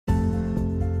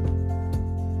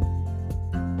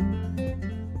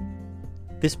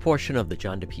This portion of the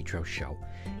John DePietro Show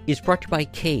is brought to you by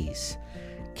Kay's.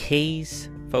 Kay's,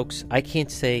 folks, I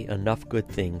can't say enough good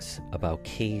things about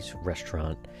Kay's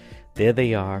Restaurant. There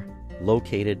they are,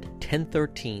 located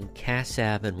 1013 Cass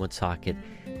Ave in Woonsocket.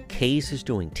 Kay's is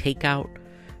doing takeout.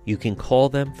 You can call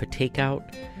them for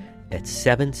takeout at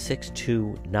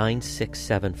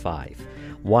 762-9675.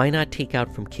 Why not take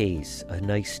out from Kay's a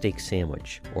nice steak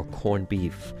sandwich or corned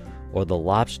beef or the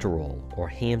lobster roll or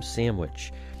ham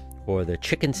sandwich or the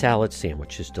chicken salad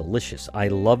sandwich is delicious. I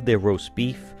love their roast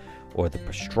beef, or the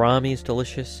pastrami is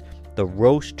delicious. The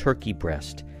roast turkey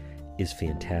breast is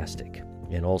fantastic.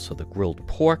 And also the grilled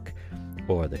pork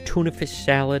or the tuna fish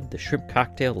salad, the shrimp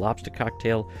cocktail, lobster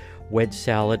cocktail, wedge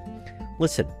salad.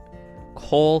 Listen,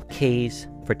 call Kay's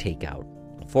for takeout,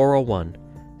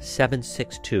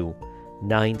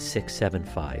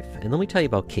 401-762-9675. And let me tell you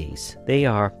about Kay's. They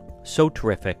are so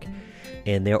terrific,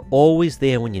 and they're always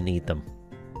there when you need them.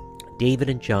 David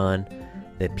and John,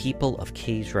 the people of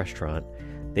Kay's Restaurant,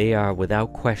 they are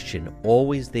without question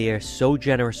always there, so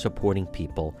generous supporting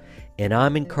people. And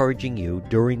I'm encouraging you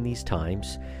during these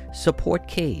times, support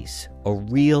Kay's, a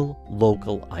real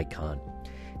local icon.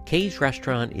 Kay's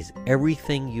Restaurant is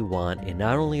everything you want in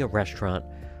not only a restaurant,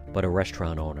 but a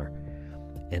restaurant owner.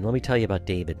 And let me tell you about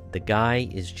David. The guy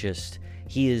is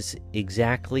he is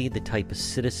exactly the type of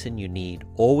citizen you need.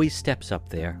 Always steps up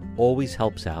there, always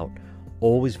helps out,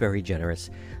 always very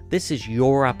generous. This is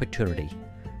your opportunity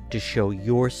to show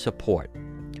your support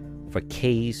for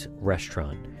Kay's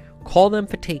Restaurant. Call them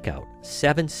for takeout,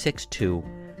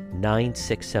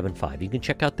 762-9675. You can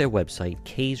check out their website,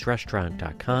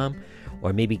 kaysrestaurant.com,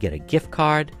 or maybe get a gift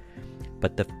card.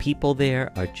 But the people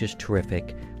there are just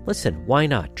terrific. Listen, why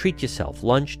not? Treat yourself.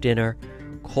 Lunch, dinner.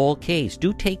 Call Kay's.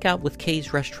 Do takeout with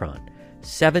Kay's Restaurant,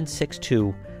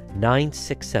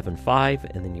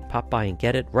 762-9675, and then you pop by and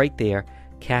get it right there,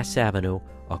 Cass Avenue,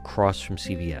 across from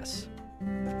CVS.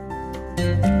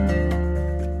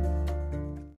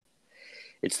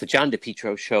 It's the John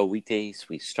DePietro Show. Weekdays,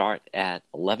 we start at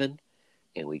 11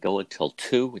 and we go until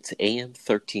 2. It's AM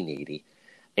 1380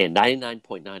 and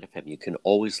 99.9 FM. You can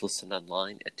always listen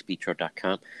online at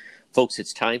DePietro.com. Folks,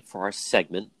 it's time for our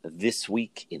segment, This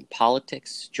Week in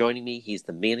Politics. Joining me, he's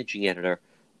the managing editor,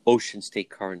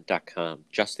 OceanStateCurrent.com,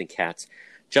 Justin Katz.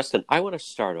 Justin, I want to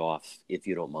start off, if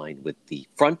you don't mind, with the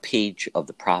front page of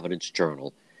the Providence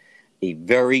Journal, a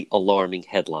very alarming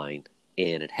headline,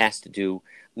 and it has to do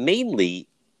mainly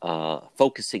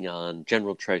focusing on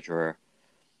General Treasurer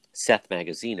Seth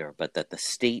Magaziner, but that the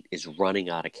state is running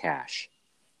out of cash.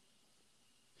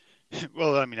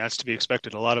 Well, I mean, that's to be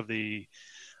expected. A lot of the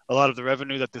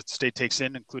revenue that the state takes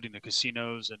in, including the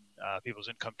casinos and people's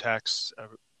income tax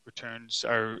returns,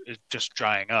 is just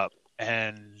drying up.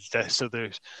 And so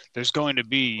there's going to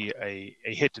be a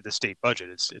hit to the state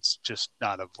budget. It's just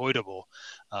not avoidable.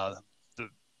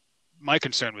 My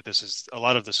concern with this is a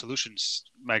lot of the solutions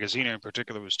Magaziner in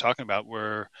particular was talking about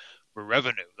were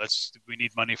revenue. We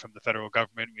need money from the federal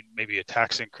government, maybe a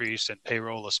tax increase and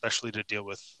payroll, especially to deal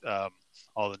with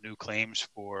all the new claims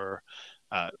for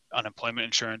unemployment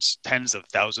insurance, tens of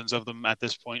thousands of them at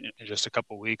this point in just a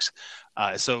couple of weeks.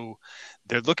 So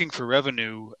they're looking for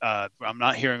revenue. I'm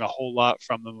not hearing a whole lot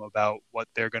from them about what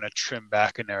they're going to trim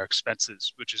back in their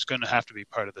expenses, which is going to have to be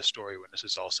part of the story when this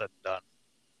is all said and done.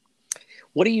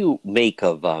 What do you make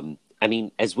of,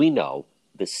 as we know,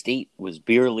 the state was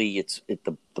barely,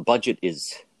 the budget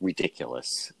is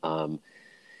ridiculous.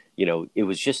 It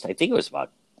was just, I think it was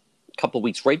about a couple of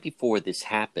weeks right before this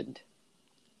happened,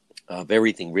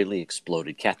 everything really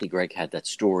exploded. Kathy Gregg had that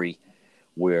story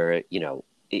where,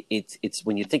 it's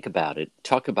when you think about it,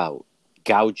 talk about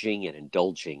gouging and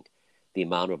indulging the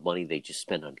amount of money they just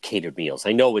spend on catered meals.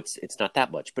 I know it's not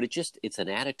that much, but it's an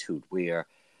attitude where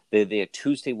they're there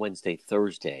Tuesday, Wednesday,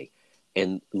 Thursday,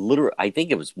 and literally, I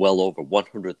think it was well over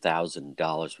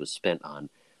 $100,000 was spent on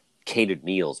catered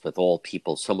meals with all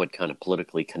people somewhat kind of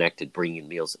politically connected bringing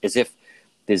meals, as if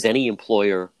there's any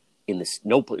employer in this,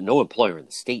 no employer in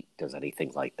the state does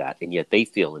anything like that, and yet they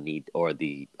feel a need or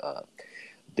the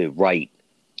right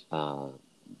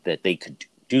that they could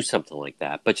do something like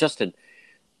that. But Justin,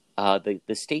 the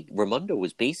state Raimondo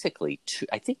was basically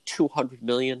 $200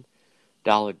 million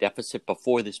deficit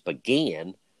before this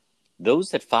began. Those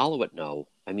that follow it know.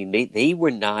 I mean, they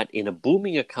were not in a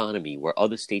booming economy where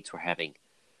other states were having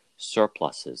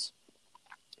surpluses.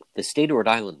 The state of Rhode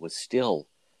Island was still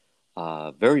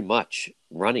very much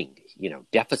running,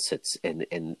 deficits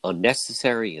and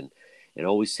unnecessary and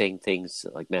always saying things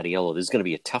like Mattiello, there's going to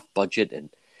be a tough budget.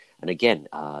 And again,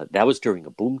 that was during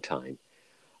a boom time.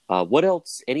 What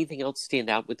else? Anything else stand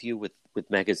out with you with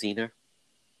Magaziner?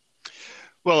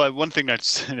 Well, one thing that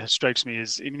strikes me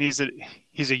is, I mean,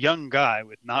 he's a young guy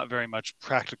with not very much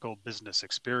practical business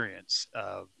experience,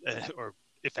 or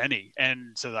if any,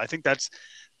 and so I think that's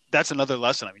another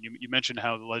lesson. I mean, you mentioned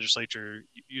how the legislature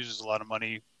uses a lot of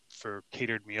money for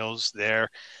catered meals. There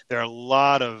are a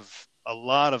lot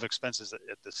of expenses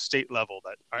at the state level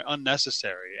that are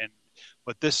unnecessary. And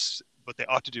what they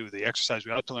ought to do, the exercise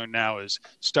we ought to learn now, is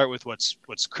start with what's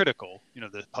critical. You know,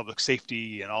 the public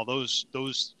safety and all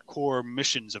those core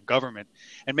missions of government,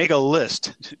 and make a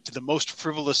list to the most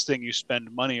frivolous thing you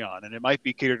spend money on. And it might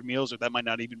be catered meals, or that might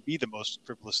not even be the most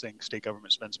frivolous thing state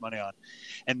government spends money on.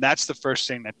 And that's the first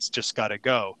thing that's just got to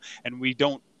go. And we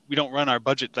don't run our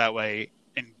budget that way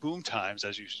in boom times,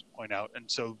 as you point out,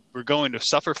 and so we're going to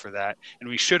suffer for that, and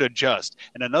we should adjust.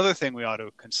 And another thing we ought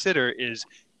to consider is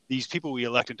these people we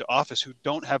elect into office who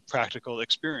don't have practical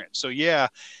experience. So yeah,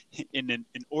 in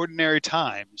ordinary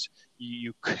times,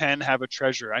 you can have a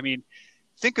treasurer. I mean,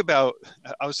 I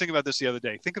was thinking about this the other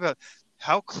day. Think about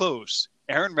how close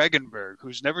Aaron Regenberg,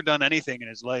 who's never done anything in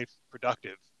his life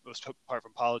productive, most apart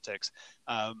from politics,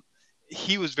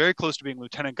 he was very close to being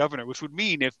lieutenant governor, which would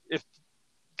mean if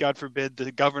God forbid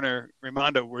the governor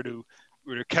Raimondo were to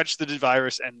catch the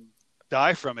virus and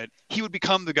die from it, he would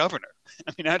become the governor.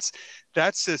 I mean,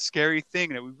 that's a scary thing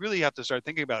that we really have to start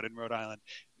thinking about in Rhode Island.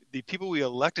 The people we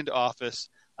elect into office,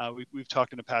 we've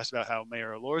talked in the past about how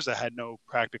Mayor Alorza had no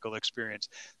practical experience.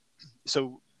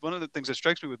 So one of the things that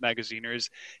strikes me with Magaziner is,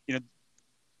 you know,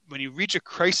 when you reach a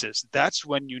crisis, that's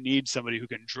when you need somebody who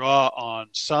can draw on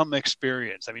some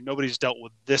experience. I mean, nobody's dealt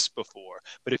with this before,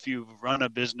 but if you've run a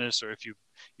business, or if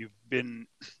you've been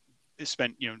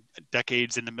spent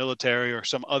decades in the military, or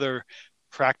some other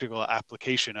practical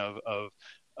application of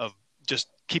just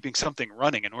keeping something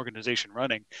running, an organization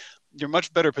running, you're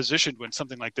much better positioned when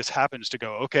something like this happens to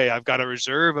go, okay, I've got a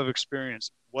reserve of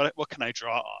experience. What can I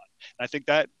draw on? And I think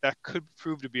that could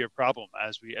prove to be a problem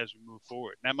as we move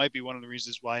forward. And that might be one of the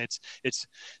reasons why it's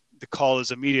the call is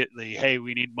immediately, hey,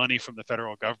 we need money from the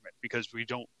federal government, because we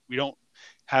don't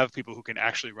have people who can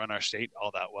actually run our state all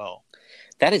that well.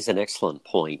 That is an excellent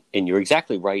point, and you're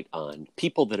exactly right on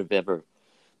people that have ever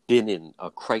been in a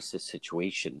crisis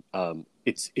situation.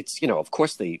 It's of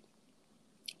course they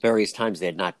various times they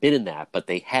had not been in that, but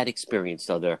they had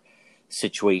experienced other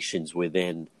situations where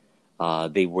then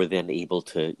they were then able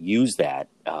to use that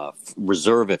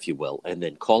reserve, if you will, and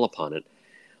then call upon it.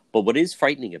 But what is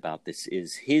frightening about this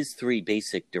is his three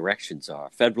basic directions are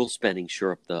federal spending,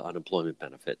 shore up the unemployment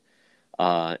benefit.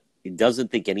 He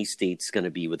doesn't think any state's going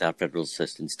to be without federal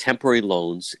assistance, temporary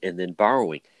loans, and then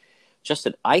borrowing.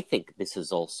 Justin, I think this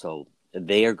is also,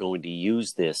 they are going to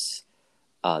use this.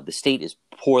 The state is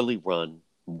poorly run,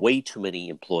 way too many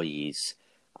employees.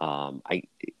 I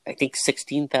think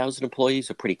 16,000 employees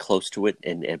are pretty close to it.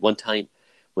 And at one time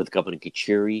with Governor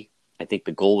Kachiri, I think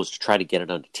the goal was to try to get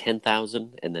it under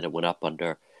 10,000. And then it went up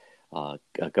under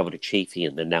Governor Chafee.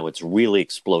 And then now it's really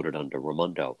exploded under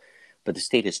Raimondo. But the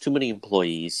state has too many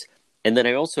employees. And then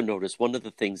I also noticed one of the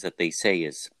things that they say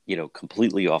is,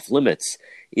 completely off limits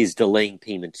is delaying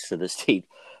payments to the state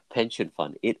pension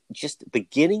fund. It just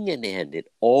beginning and end, it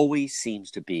always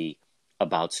seems to be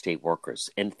about state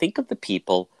workers. And think of the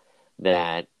people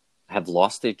that have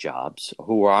lost their jobs,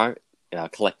 who are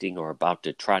collecting or about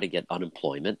to try to get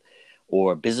unemployment,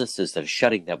 or businesses that are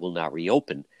shutting that will not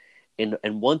reopen. And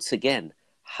once again,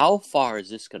 how far is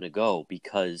this going to go?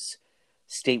 Because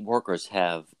state workers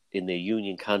have in their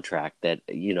union contract that,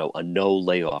 a no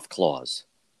layoff clause.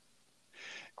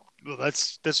 Well,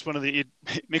 that's one of the. It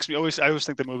makes me always. I always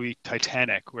think the movie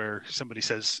Titanic, where somebody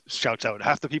shouts out,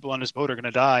 "Half the people on this boat are going to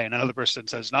die," and another person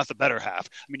says, "Not the better half."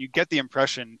 I mean, you get the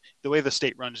impression, the way the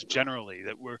state runs generally,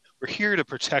 that we're here to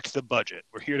protect the budget.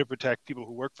 We're here to protect people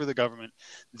who work for the government.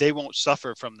 They won't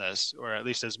suffer from this, or at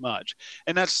least as much.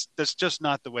 And that's just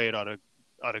not the way it ought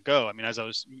to go. I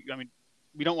mean,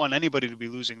 we don't want anybody to be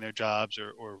losing their jobs,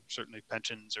 or certainly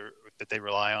pensions, or that they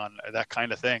rely on, or that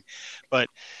kind of thing. But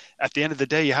at the end of the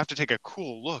day, you have to take a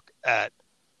cool look at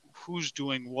who's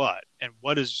doing what, and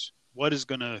what is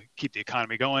going to keep the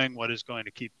economy going, what is going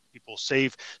to keep people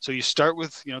safe. So you start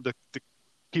with the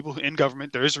people in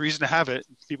government. There is a reason to have it.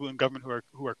 People in government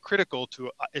who are critical to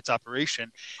its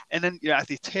operation, and then at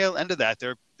the tail end of that,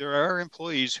 there are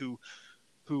employees who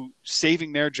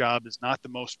saving their job is not the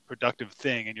most productive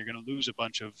thing, and you're going to lose a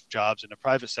bunch of jobs in the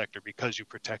private sector because you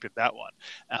protected that one.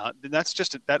 And that's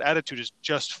that attitude is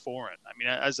just foreign. I mean,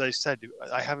 as I said,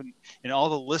 I haven't, in all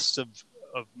the lists of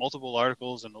multiple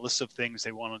articles and the lists of things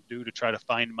they want to do to try to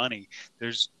find money,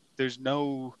 there's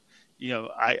no,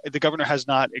 the governor has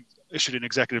not issued an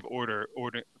executive order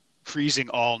freezing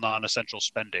all non-essential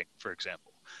spending, for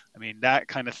example. I mean, that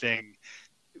kind of thing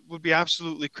would be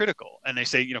absolutely critical. And they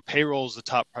say, payroll is the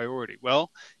top priority.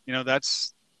 Well,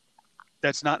 that's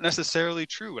not necessarily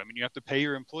true. I mean, you have to pay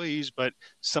your employees, but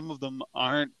some of them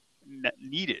aren't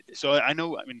needed. So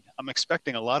I'm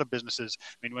expecting a lot of businesses.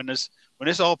 I mean, when this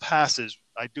all passes,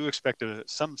 I do expect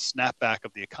some snapback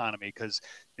of the economy, because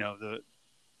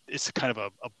it's kind of a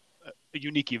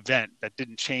unique event that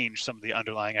didn't change some of the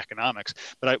underlying economics.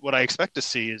 But what I expect to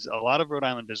see is a lot of Rhode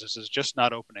Island businesses just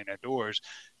not opening their doors,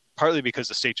 partly because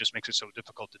the state just makes it so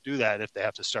difficult to do that if they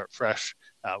have to start fresh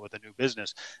with a new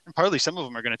business. And partly some of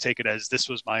them are going to take it as, this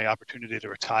was my opportunity to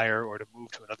retire or to move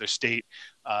to another state.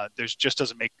 There's just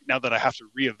doesn't make, now that I have to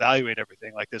reevaluate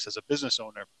everything like this as a business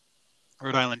owner,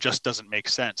 Rhode Island just doesn't make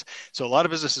sense. So a lot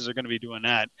of businesses are going to be doing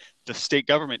that. The state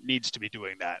government needs to be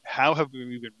doing that. How have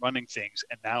we been running things,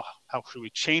 and now how should we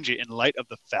change it in light of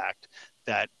the fact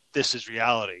that this is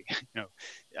reality?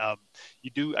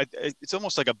 It's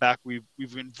almost like we've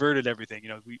inverted everything.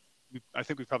 I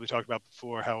think we've probably talked about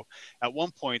before how at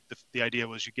one point the idea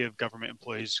was you give government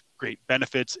employees great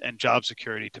benefits and job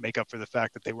security to make up for the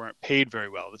fact that they weren't paid very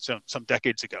well. That's some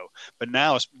decades ago. But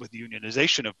now, with the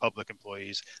unionization of public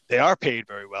employees, they are paid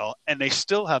very well and they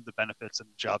still have the benefits and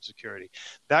job security.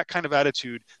 That kind of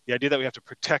attitude, the idea that we have to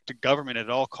protect government at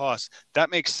all costs,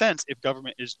 that makes sense if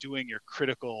government is doing your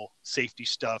critical safety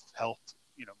stuff, health,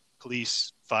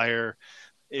 police, fire.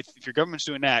 If your government's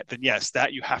doing that, then yes,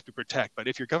 that you have to protect. But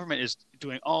if your government is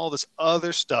doing all this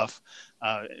other stuff,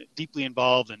 deeply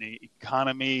involved in the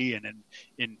economy and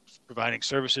in providing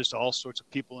services to all sorts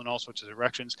of people in all sorts of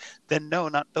directions, then no,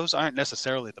 those aren't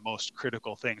necessarily the most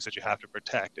critical things that you have to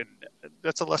protect. And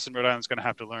that's a lesson Rhode Island's going to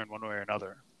have to learn one way or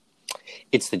another.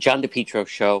 It's the John DePetro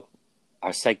Show.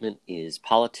 Our segment is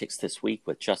Politics This Week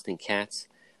with Justin Katz,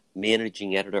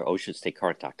 managing editor,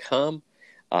 OceanStateCurrent.com.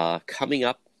 Coming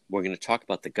up, we're going to talk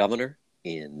about the governor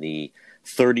in the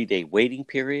 30-day waiting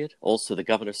period. Also, the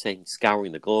governor saying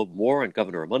scouring the globe. More on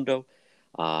Governor Raimondo.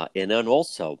 And then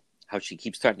also how she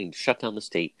keeps threatening to shut down the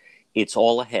state. It's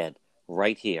all ahead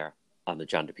right here on the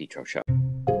John DePetro Show.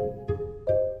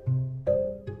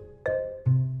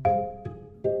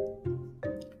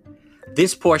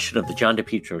 This portion of the John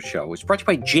DePetro Show is brought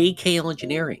to you by JKL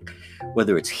Engineering.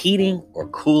 Whether it's heating or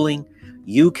cooling,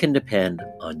 you can depend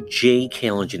on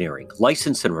JKL Engineering,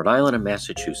 licensed in Rhode Island and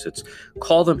Massachusetts.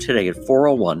 Call them today at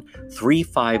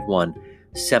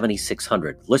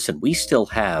 401-351-7600. Listen, we still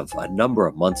have a number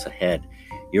of months ahead.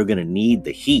 You're going to need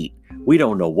the heat. We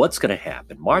don't know what's going to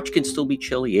happen. March can still be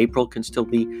chilly. April can still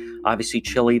be obviously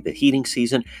chilly. The heating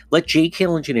season. Let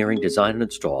JKL Engineering design and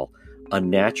install a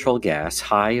natural gas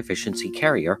high-efficiency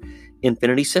carrier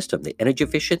Infinity system. They're energy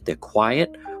efficient. They're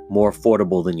quiet. More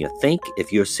affordable than you think.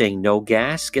 If you're saying no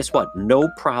gas, guess what? No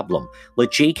problem.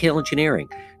 Let JKL Engineering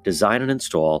design and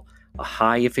install a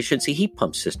high-efficiency heat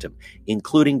pump system,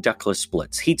 including ductless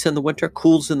splits. Heats in the winter,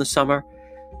 cools in the summer.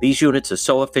 These units are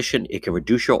so efficient, it can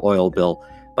reduce your oil bill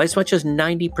by as much as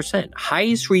 90%.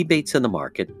 Highest rebates in the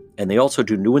market, and they also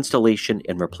do new installation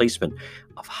and replacement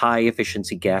of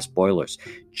high-efficiency gas boilers.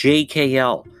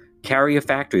 JKL, Carrier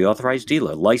Factory, authorized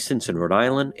dealer, licensed in Rhode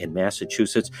Island and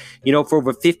Massachusetts. For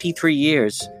over 53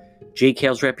 years,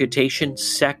 JKL's reputation,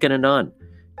 second to none.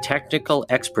 Technical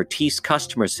expertise,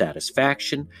 customer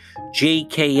satisfaction.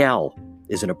 JKL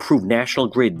is an approved National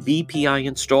Grid VPI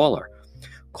installer.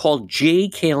 Call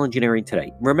JKL Engineering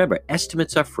today. Remember,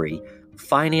 estimates are free.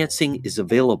 Financing is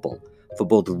available for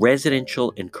both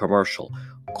residential and commercial.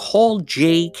 Call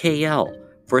JKL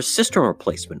for a system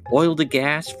replacement, oil to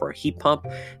gas, for a heat pump.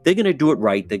 They're going to do it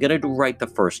right. They're going to do it right the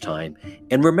first time.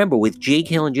 And remember, with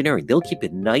JKL Engineering, they'll keep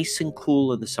it nice and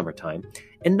cool in the summertime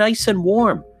and nice and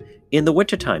warm in the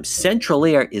wintertime. Central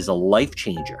Air is a life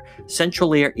changer.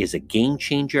 Central Air is a game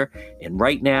changer. And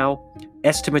right now,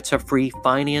 estimates are free.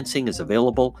 Financing is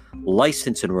available.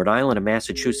 Licensed in Rhode Island and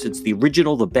Massachusetts. The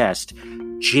original, the best.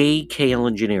 JKL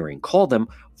Engineering. Call them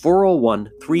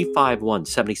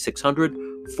 401-351-7600.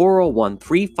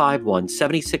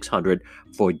 401-351-7600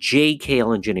 for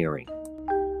JKL Engineering.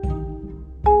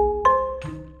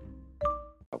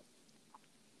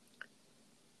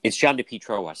 It's John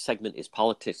DePetro. Our segment is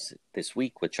Politics This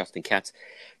Week with Justin Katz.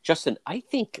 Justin, I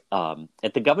think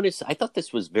at the governor's, I thought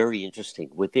this was very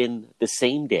interesting. Within the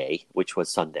same day, which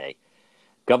was Sunday,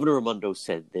 Governor Raimondo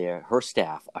said her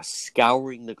staff are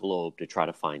scouring the globe to try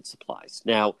to find supplies.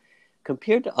 Now,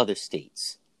 compared to other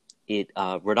states,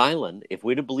 Rhode Island, if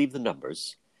we're to believe the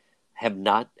numbers, has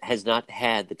not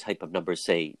had the type of numbers,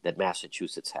 say, that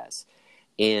Massachusetts has.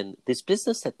 And this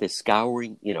business that they're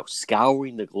scouring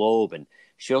the globe, and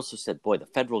she also said, boy, the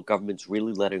federal government's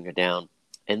really letting her down.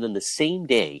 And then the same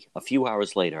day, a few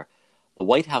hours later, the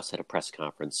White House had a press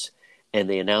conference, and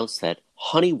they announced that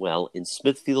Honeywell in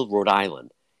Smithfield, Rhode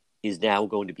Island, is now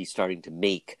going to be starting to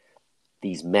make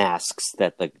these masks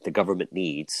that the government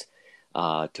needs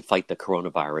to fight the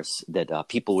coronavirus that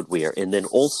people would wear. And then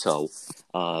also,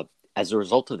 as a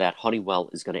result of that, Honeywell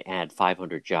is going to add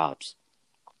 500 jobs.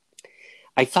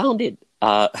 I found it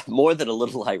more than a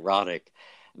little ironic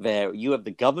that you have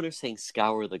the governor saying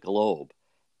scour the globe,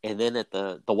 and then at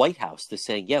the White House, they're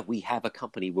saying, yeah, we have a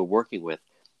company we're working with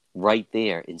right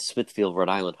there in Smithfield, Rhode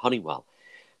Island, Honeywell.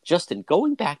 Justin,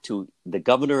 going back to the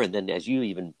governor, and then as you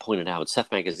even pointed out, Seth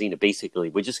Magaziner, basically,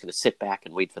 we're just going to sit back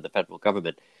and wait for the federal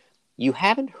government. You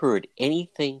haven't heard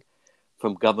anything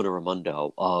from Governor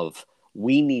Raimondo of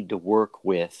we need to work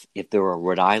with, if there are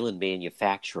Rhode Island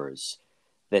manufacturers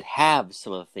that have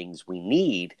some of the things we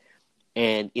need,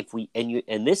 and if we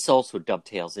and this also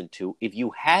dovetails into if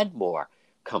you had more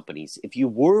companies, if you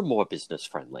were more business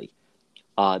friendly,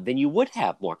 then you would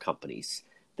have more companies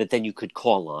that then you could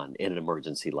call on in an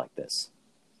emergency like this.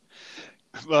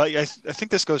 Well, I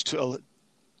think this goes to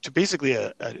basically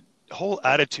a whole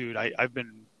attitude I've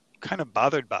been kind of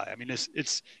bothered by. I mean,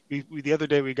 we the other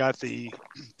day we got the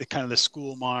kind of the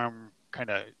school marm kind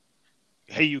of,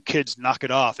 hey, you kids, knock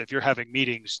it off. If you're having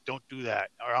meetings, don't do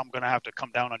that, or I'm going to have to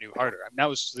come down on you harder. I mean, that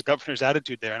was the governor's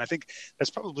attitude there. And I think that's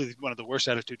probably one of the worst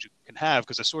attitudes you can have,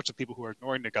 because the sorts of people who are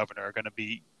ignoring the governor are going to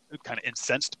be kind of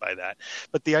incensed by that.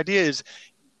 But the idea is,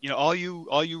 all you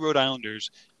Rhode Islanders,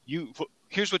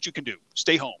 here's what you can do.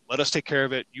 Stay home. Let us take care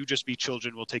of it. You just be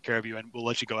children. We'll take care of you, and we'll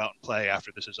let you go out and play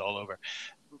after this is all over.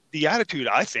 The attitude,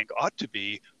 I think, ought to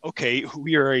be, okay,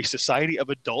 we are a society of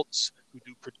adults who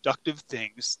do productive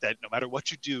things that no matter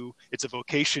what you do, it's a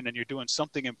vocation and you're doing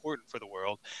something important for the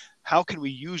world. How can we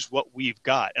use what we've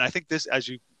got? And I think this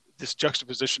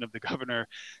juxtaposition of the governor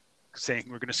saying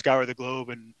we're going to scour the globe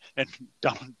and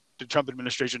Donald the Trump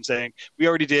administration saying, we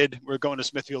already did, we're going to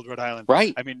Smithfield, Rhode Island.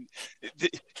 Right. I mean,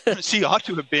 she ought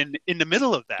to have been in the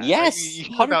middle of that. Yes, right?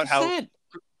 You hear about how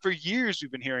for years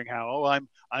we've been hearing how,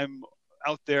 I'm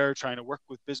out there trying to work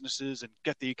with businesses and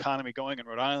get the economy going in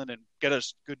Rhode Island and get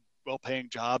us good, well-paying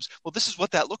jobs. Well, this is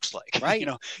what that looks like. Right.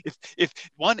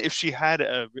 If she had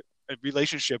a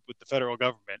relationship with the federal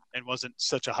government and wasn't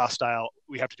such a hostile,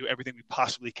 we have to do everything we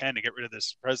possibly can to get rid of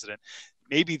this president,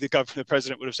 maybe the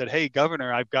president would have said, hey,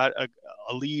 governor, I've got a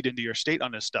lead into your state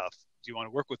on this stuff. Do you want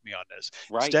to work with me on this?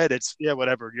 Right. Instead, it's, yeah,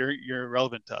 whatever, you're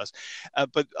irrelevant to us.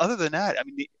 But other than that, I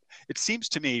mean, it seems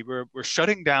to me we're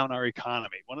shutting down our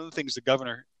economy. One of the things the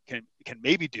governor can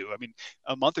maybe do, I mean,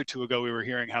 a month or two ago, we were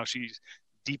hearing how she's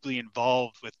deeply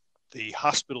involved with the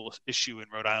hospital issue in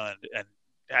Rhode Island, and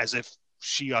as if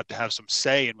she ought to have some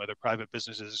say in whether private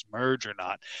businesses merge or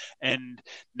not. And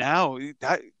now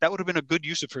that would have been a good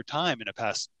use of her time in the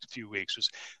past few weeks, was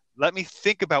let me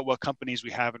think about what companies we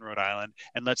have in Rhode Island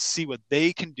and let's see what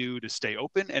they can do to stay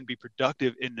open and be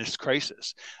productive in this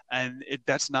crisis. And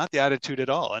that's not the attitude at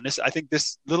all. And I think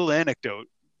this little anecdote,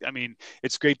 I mean,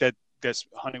 it's great that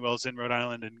Honeywell's in Rhode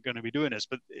Island and going to be doing this,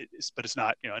 but it's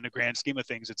not, in the grand scheme of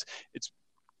things, it's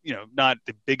not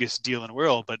the biggest deal in the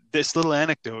world. But this little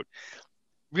anecdote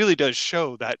really does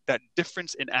show that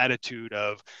difference in attitude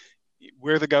of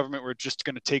where the government were just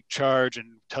going to take charge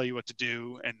and tell you what to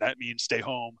do, and that means stay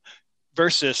home,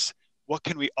 versus what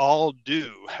can we all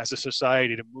do as a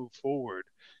society to move forward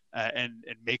and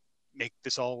make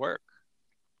this all work.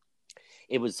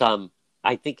 It was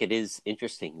I think it is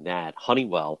interesting that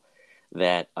Honeywell,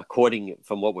 that according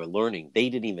from what we're learning, they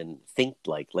didn't even think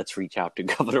like, let's reach out to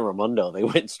Governor Raimondo. They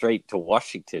went straight to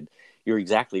Washington. You're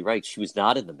exactly right. She was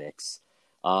not in the mix.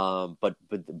 But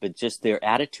just their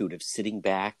attitude of sitting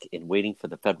back and waiting for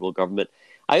the federal government.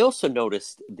 I also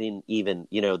noticed then even,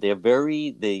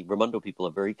 the Raimondo people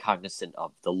are very cognizant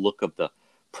of the look of the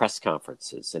press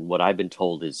conferences. And what I've been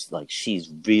told is like,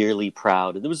 she's really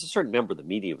proud. And there was a certain member of the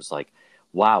media who was like,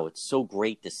 wow, it's so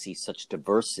great to see such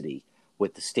diversity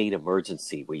with the state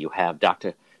emergency, where you have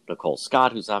Dr. Nicole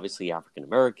Scott, who's obviously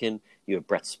African-American. You have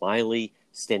Brett Smiley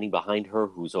standing behind her,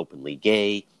 who's openly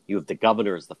gay. You have the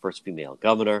governor as the first female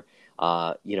governor.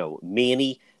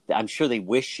 Manny, I'm sure they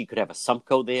wish she could have a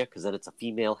Sumco there, because then it's a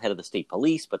female head of the state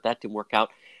police, but that didn't work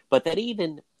out. But that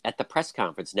even at the press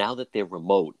conference, now that they're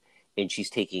remote and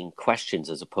she's taking questions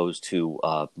as opposed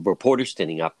to reporters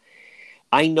standing up,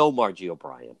 I know Margie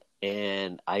O'Brien,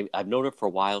 and I've known her for a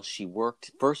while. She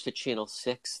worked first at Channel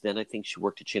 6, then I think she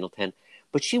worked at Channel 10,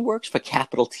 but she works for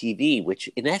Capital TV, which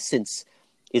in essence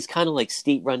is kind of like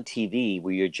state-run TV,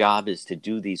 where your job is to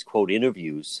do these, quote,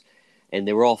 interviews, and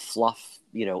they're all fluff,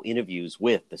 interviews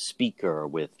with the speaker,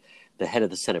 with the head of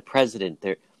the Senate president.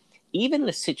 They're, even in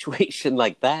a situation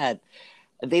like that,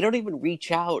 they don't even reach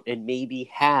out and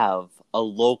maybe have a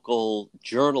local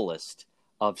journalist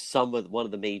of one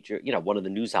of the major, one of the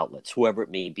news outlets, whoever it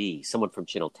may be, someone from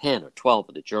Channel 10 or 12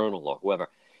 or the Journal or whoever,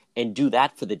 and do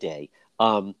that for the day.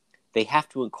 They have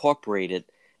to incorporate it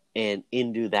and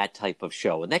into that type of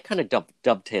show. And that kind of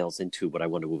dovetails into what I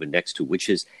want to move in next to, which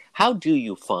is, how do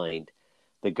you find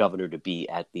the governor to be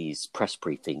at these press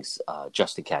briefings,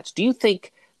 Justin Katz? Do you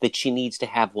think that she needs to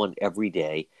have one every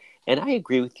day? And I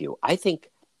agree with you. I think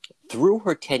through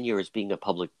her tenure as being a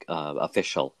public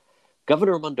official,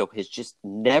 Governor Raimondo has just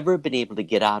never been able to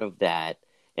get out of that.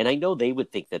 And I know they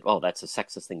would think that, oh, that's a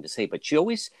sexist thing to say, but she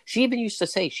even used to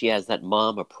say she has that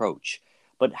mom approach.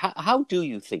 But how do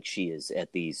you think she is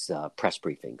at these press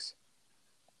briefings?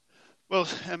 Well,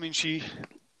 I mean, she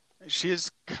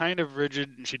is kind of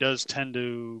rigid, and she does tend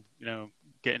to,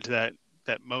 get into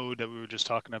that mode that we were just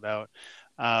talking about.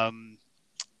 I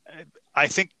do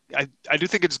think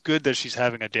it's good that she's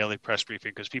having a daily press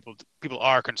briefing, because people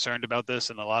are concerned about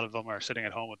this, and a lot of them are sitting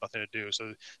at home with nothing to do.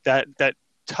 So that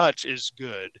touch is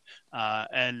good,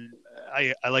 and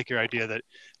I like your idea that,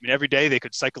 every day they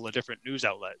could cycle a different news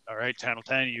outlet. All right, Channel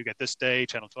 10 you get this day,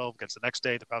 Channel 12 gets the next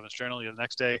day, the Providence Journal you get the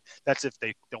next day. That's if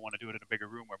they don't want to do it in a bigger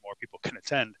room where more people can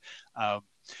attend. But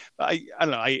I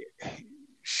don't know.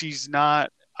 She's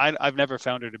not. I've never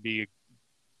found her to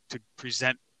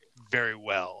present very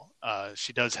well.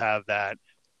 She does have that,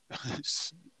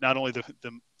 not only the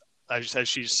as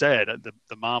she said,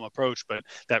 the mom approach, but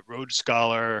that Rhodes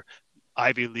Scholar,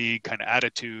 Ivy League kind of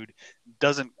attitude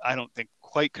doesn't, I don't think,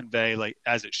 quite convey like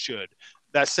as it should.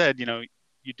 That said,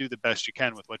 you do the best you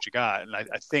can with what you got, and I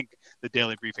think the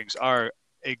daily briefings are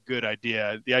a good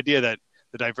idea. The idea that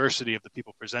the diversity of the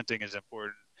people presenting is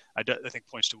important, I think,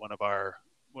 points to one of our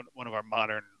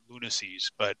modern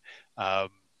lunacies. But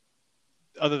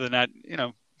other than that,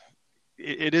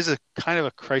 it is a kind of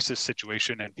a crisis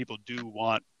situation, and people do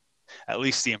want at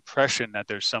least the impression that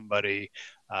there's somebody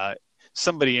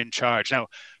in charge. Now,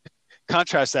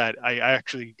 contrast that, I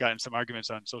actually got in some arguments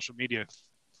on social media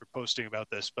for posting about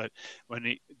this, but when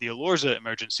the Elorza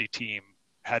emergency team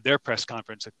had their press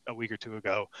conference a week or two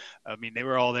ago, they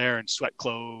were all there in sweat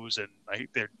clothes and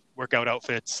their workout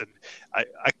outfits, and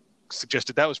I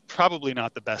suggested that was probably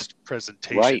not the best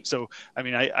presentation. Right. So,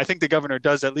 I think the governor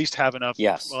does at least have enough,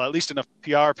 yes, well, at least enough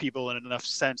PR people and enough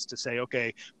sense to say,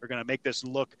 okay, we're going to make this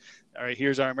look, all right,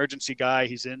 here's our emergency guy.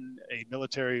 He's in a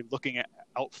military looking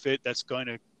outfit that's going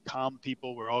to calm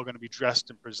people. We're all going to be dressed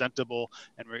and presentable.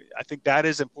 And I think that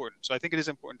is important. So I think it is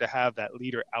important to have that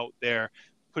leader out there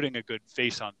putting a good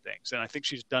face on things. And I think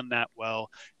she's done that well.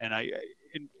 And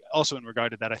also in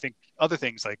regard to that, I think other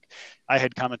things, like I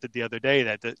had commented the other day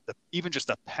that even just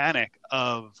the panic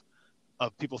of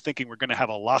people thinking we're going to have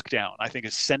a lockdown, I think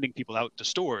is sending people out to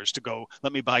stores to go,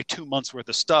 let me buy 2 months worth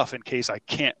of stuff in case I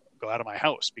can't go out of my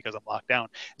house because I'm locked down.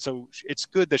 So it's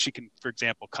good that she can, for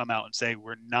example, come out and say,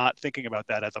 we're not thinking about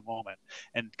that at the moment,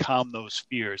 and calm those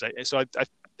fears. So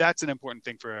that's an important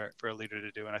thing for a leader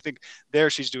to do. And I think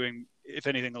there she's doing, if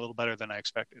anything, a little better than I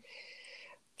expected.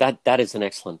 That is an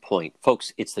excellent point.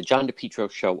 Folks, it's the John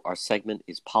DePietro Show. Our segment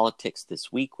is Politics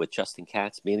This Week with Justin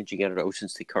Katz, managing editor at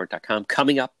OceanStateCurrent.com.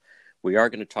 Coming up, we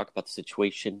are going to talk about the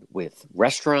situation with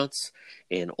restaurants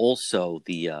and also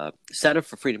the Center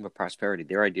for Freedom and Prosperity,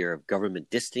 their idea of government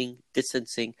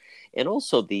distancing, and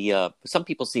also some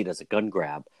people see it as a gun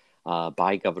grab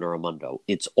by Governor Raimondo.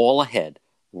 It's all ahead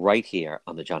right here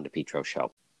on the John DePietro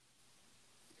Show.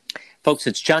 Folks,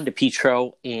 it's John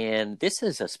DePietro, and this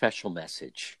is a special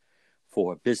message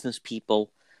for business people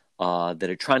that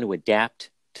are trying to adapt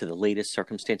to the latest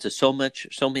circumstances. So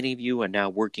many of you are now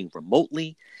working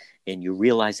remotely, and you're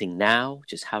realizing now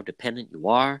just how dependent you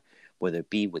are, whether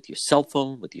it be with your cell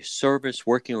phone, with your service,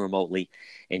 working remotely.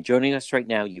 And joining us right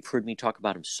now, you've heard me talk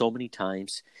about him so many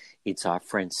times. It's our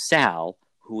friend Sal,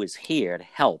 who is here to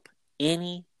help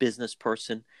any business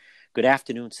person. Good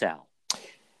afternoon, Sal.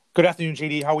 Good afternoon,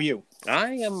 JD. How are you?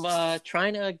 I am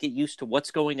trying to get used to what's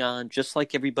going on, just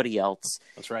like everybody else.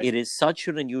 That's right. It is such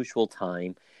an unusual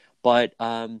time, but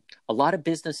a lot of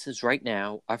businesses right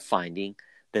now are finding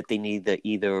that they need to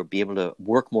either be able to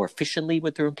work more efficiently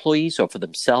with their employees or for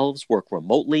themselves, work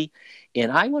remotely. And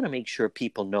I want to make sure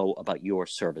people know about your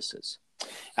services.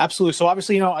 Absolutely. So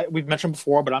obviously, we've mentioned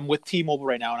before, but I'm with T-Mobile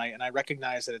right now, and I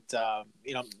recognize that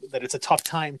that it's a tough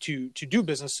time to do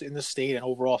business in the state and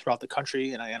overall throughout the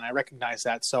country, and I recognize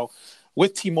that. So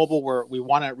with T-Mobile, we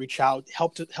want to reach out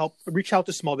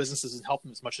to small businesses and help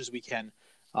them as much as we can.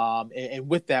 And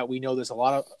with that, we know there's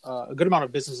a good amount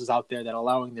of businesses out there that are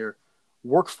allowing their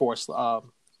workforce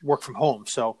work from home.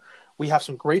 So we have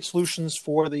some great solutions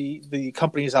for the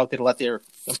companies out there to let their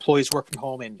employees work from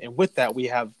home. And with that, we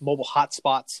have mobile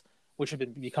hotspots which have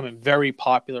been becoming very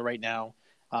popular right now,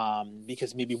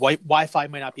 because maybe Wi-Fi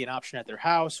might not be an option at their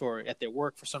house or at their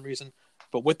work for some reason.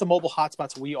 But with the mobile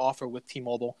hotspots we offer with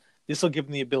T-Mobile, this will give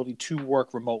them the ability to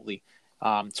work remotely.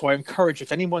 So I encourage,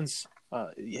 if anyone's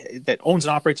that owns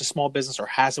and operates a small business or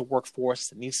has a workforce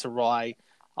that needs to rely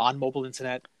on mobile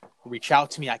internet, reach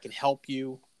out to me. I can help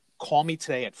you. Call me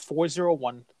today at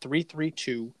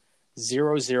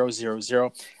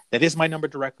 401-332-0000. That is my number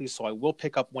directly, so I will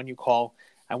pick up when you call.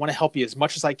 I want to help you as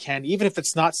much as I can, even if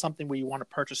it's not something where you want to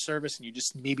purchase service and you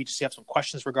just have some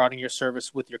questions regarding your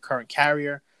service with your current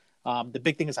carrier. The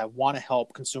big thing is I want to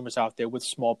help consumers out there with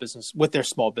their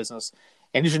small business.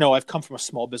 And as you know, I've come from a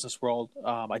small business world.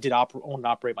 I did own and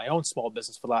operate my own small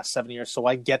business for the last 7 years, so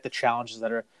I get the challenges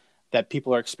that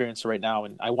people are experiencing right now,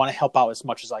 and I want to help out as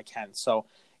much as I can. So,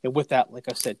 and with that, like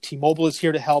I said, T-Mobile is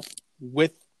here to help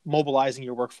with mobilizing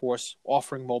your workforce,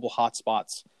 offering mobile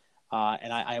hotspots,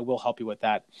 and I will help you with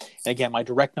that. And again, my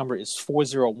direct number is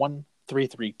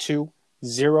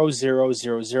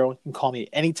 401-332-0000. You can call me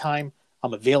anytime.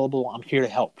 I'm available. I'm here to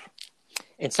help.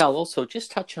 And Sal, also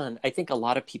just touch on, I think a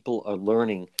lot of people are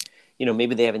learning,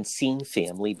 maybe they haven't seen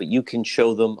family, but you can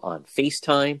show them on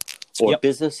FaceTime or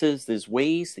businesses. There's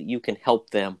ways that you can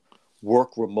help them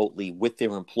work remotely with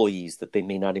their employees that they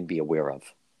may not even be aware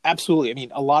of. Absolutely. I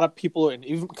mean, a lot of people, and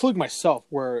even including myself,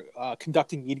 were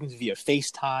conducting meetings via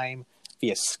FaceTime,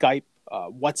 via Skype,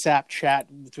 WhatsApp chat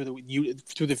through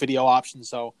the video option.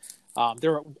 So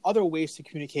there are other ways to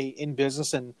communicate in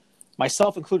business, and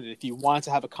myself included. If you want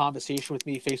to have a conversation with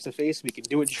me face to face, we can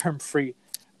do it germ-free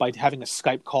by having a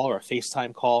Skype call or a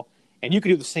FaceTime call. And you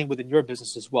can do the same within your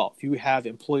business as well. If you have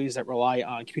employees that rely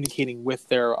on communicating with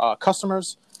their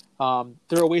customers,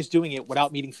 there are ways doing it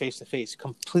without meeting face to face.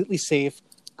 Completely safe,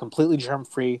 completely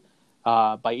germ-free,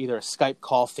 by either a Skype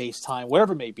call, FaceTime,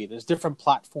 whatever it may be. There's different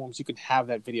platforms you can have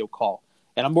that video call.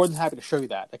 And I'm more than happy to show you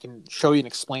that. I can show you and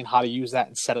explain how to use that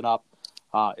and set it up.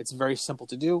 It's very simple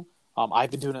to do.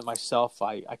 I've been doing it myself.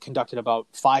 I conducted about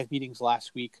 5 meetings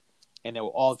last week, and they were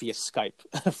all via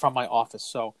Skype from my office.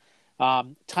 So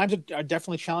times are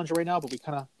definitely challenging right now, but we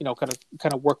kind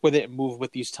of work with it and move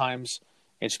with these times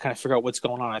and just kind of figure out what's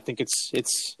going on. I think it's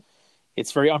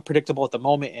very unpredictable at the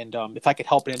moment, and if I could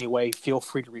help in any way, feel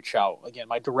free to reach out. Again,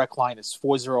 my direct line is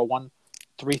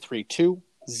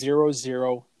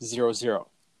 401-332-0000.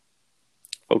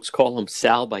 Folks, call him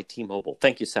Sal by T-Mobile.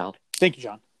 Thank you, Sal. Thank you,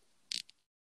 John.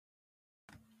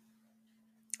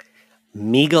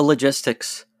 MEGA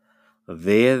Logistics.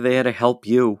 They're there to help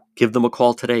you. Give them a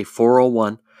call today,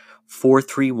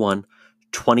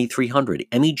 401-431-2300.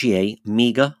 MEGA,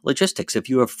 MEGA Logistics. If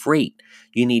you have freight,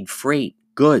 you need freight,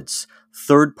 goods,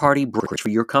 third-party brokerage for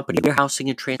your company, warehousing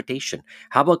and transportation.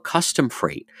 How about custom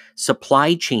freight,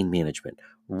 supply chain management,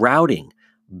 routing,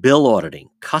 bill auditing,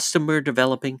 customer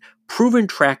developing, proven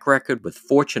track record with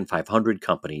Fortune 500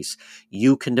 companies?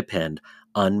 You can depend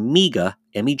on MEGA,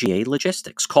 MEGA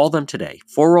Logistics. Call them today,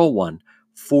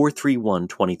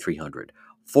 401-431-2300.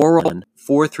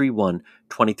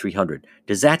 401-431-2300.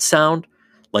 Does that sound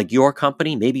like your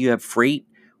company? Maybe you have freight,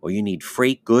 or you need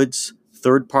freight, goods,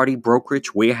 third-party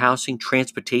brokerage, warehousing,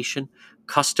 transportation,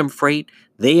 custom freight.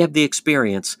 They have the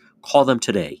experience. Call them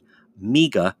today.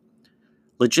 MEGA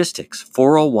Logistics,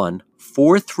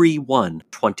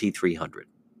 401-431-2300.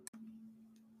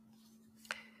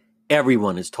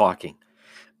 Everyone is talking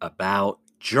about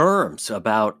germs,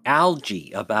 about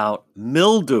algae, about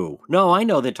mildew. No, I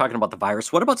know they're talking about the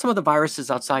virus. What about some of the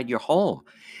viruses outside your home?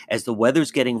 As the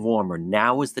weather's getting warmer,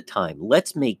 now is the time.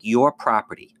 Let's make your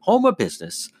property, home or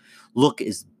business, look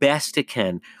as best it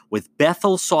can with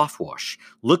Bethel Soft Wash.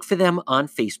 Look for them on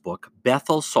Facebook,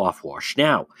 Bethel Soft Wash.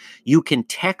 Now, you can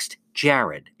text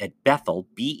Jared at Bethel,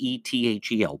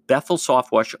 Bethel, Bethel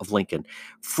Soft Wash of Lincoln.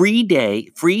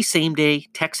 Free same day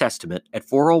text estimate at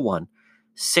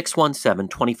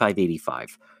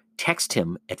 401-617-2585. Text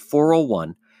him at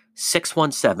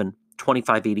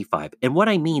 401-617-2585. And what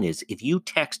I mean is, if you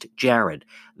text Jared,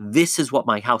 this is what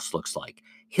my house looks like,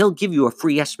 he'll give you a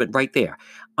free estimate right there.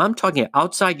 I'm talking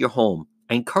outside your home.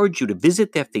 I encourage you to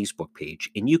visit their Facebook page,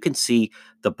 and you can see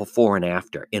the before and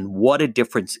after and what a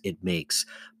difference it makes.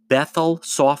 Bethel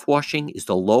Soft Washing is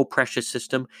the low pressure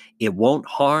system. It won't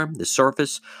harm the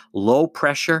surface. Low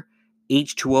pressure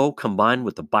H2O combined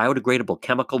with the biodegradable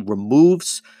chemical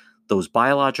removes those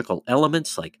biological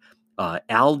elements like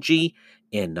algae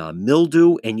and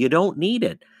mildew, and you don't need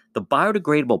it. The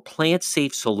biodegradable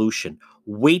plant-safe solution.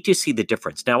 Wait to see the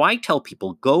difference. Now, I tell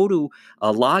people,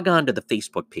 log on to the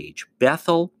Facebook page,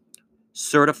 Bethel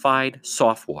Certified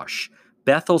Soft Wash,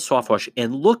 Bethel Soft Wash,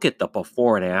 and look at the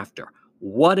before and after.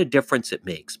 what a difference it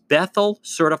makes. Bethel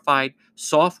certified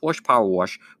soft wash power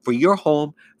wash for your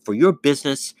home, for your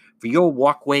business, for your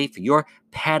walkway, for your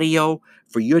patio,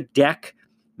 for your deck.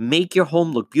 Make your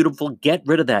home look beautiful. Get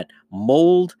rid of that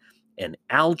mold and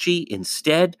algae.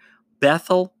 Instead,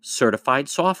 Bethel certified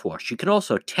soft wash. You can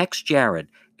also text Jared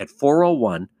at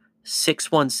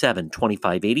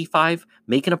 401-617-2585.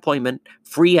 Make an appointment.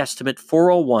 Free estimate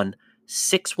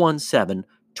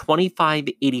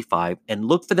 401-617-2585, and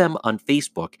look for them on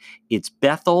Facebook. It's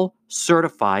Bethel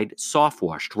Certified Soft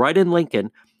Wash. Right in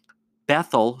Lincoln,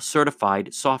 Bethel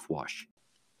Certified Soft Wash.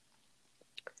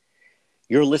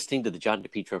 You're listening to the John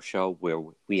DePietro Show, where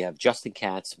we have Justin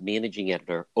Katz, managing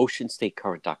editor,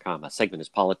 OceanStateCurrent.com. Our segment is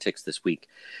Politics This Week.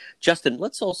 Justin,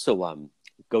 let's also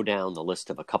go down the list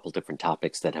of a couple different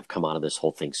topics that have come out of this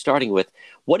whole thing, starting with,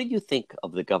 what do you think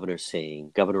of the Governor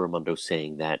Raimondo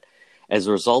saying that as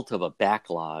a result of a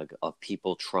backlog of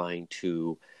people trying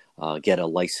to get a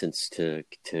license to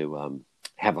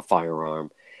have a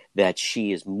firearm, that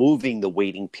she is moving the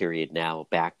waiting period now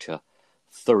back to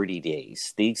 30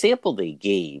 days. The example they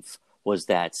gave was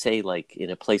that, say, like in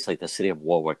a place like the city of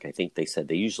Warwick, I think they said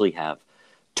they usually have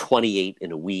 28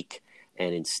 in a week.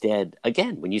 And instead,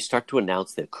 again, when you start to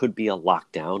announce there could be a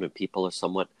lockdown and people are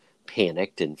somewhat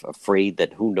panicked and afraid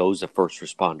that who knows if first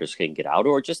responders can get out,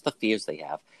 or just the fears they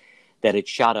have, that it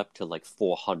shot up to like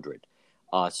 400.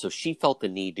 So she felt the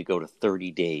need to go to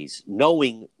 30 days,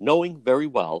 knowing very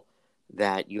well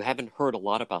that you haven't heard a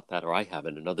lot about that, or I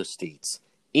haven't, in other states,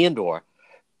 and or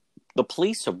the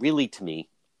police are really, to me,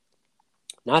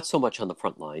 not so much on the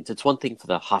front lines. It's one thing for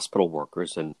the hospital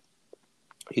workers, and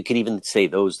you can even say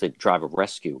those that drive a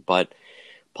rescue, but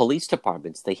police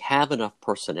departments, they have enough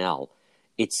personnel.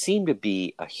 It seemed to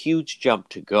be a huge jump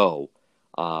to go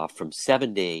from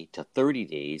 7 days to 30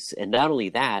 days. And not only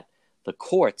that, the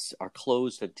courts are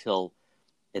closed until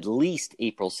at least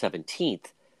April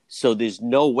 17th. So there's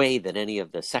no way that any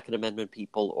of the Second Amendment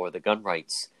people or the gun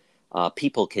rights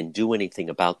people can do anything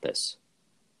about this.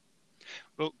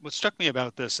 Well, what struck me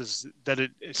about this is that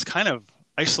it's kind of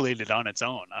isolated on its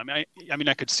own. I mean,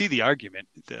 I could see the argument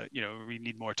that, we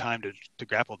need more time to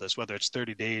grapple this, whether it's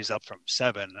 30 days up from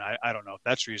 7. I don't know if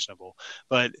that's reasonable,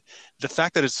 but the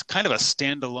fact that it's kind of a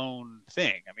standalone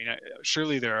thing. I mean,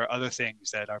 surely there are other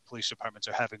things that our police departments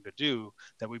are having to do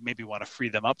that we maybe want to free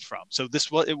them up from. So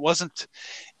it wasn't,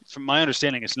 from my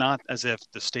understanding, it's not as if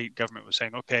the state government was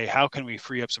saying, okay, how can we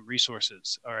free up some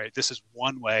resources? All right, this is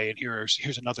one way, and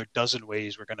here's another dozen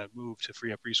ways we're going to move to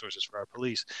free up resources for our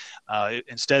police.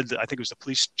 Instead, I think it was the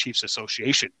Police Chiefs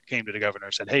Association came to the governor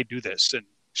and said, hey, do this. And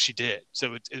she did.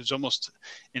 So it was almost,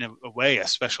 in a way, a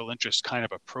special interest kind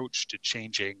of approach to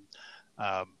changing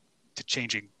the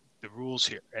rules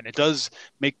here. And it does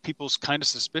make people kind of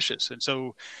suspicious. And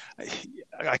so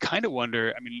I kind of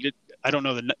wonder, I mean, I don't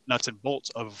know the nuts and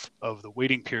bolts of the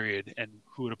waiting period and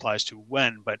who it applies to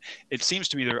when, but it seems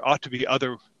to me there ought to be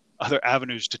other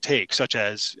avenues to take, such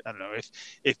as, I don't know,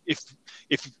 if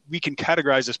we can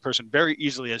categorize this person very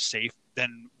easily as safe,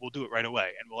 then we'll do it right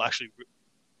away, and we'll actually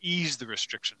ease the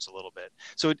restrictions a little bit.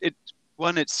 So it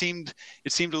seemed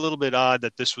a little bit odd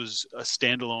that this was a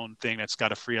standalone thing that's got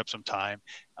to free up some time.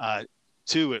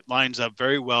 2, it lines up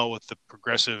very well with the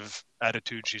progressive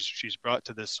attitude she's brought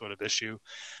to this sort of issue.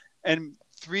 And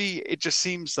 3, it just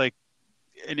seems like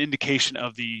an indication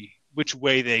of which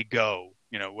way they go.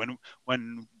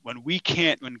 When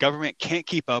government can't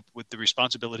keep up with the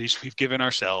responsibilities we've given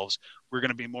ourselves, we're going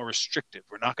to be more restrictive.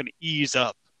 We're not going to ease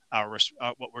up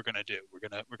what we're going to do. We're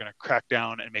going to crack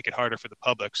down and make it harder for the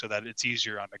public so that it's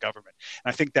easier on the government.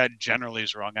 And I think that generally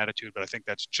is the wrong attitude, but I think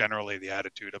that's generally the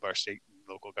attitude of our state and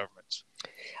local governments.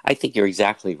 I think you're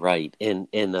exactly right. And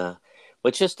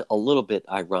what's just a little bit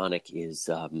ironic is,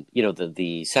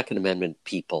 the Second Amendment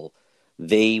people,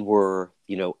 they were,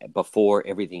 before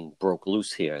everything broke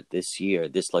loose here this year,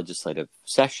 this legislative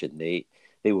session, they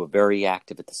were very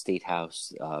active at the State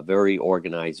House, very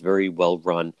organized, very well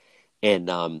run.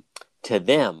 And to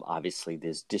them, obviously,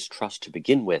 there's distrust to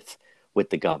begin with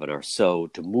the governor. So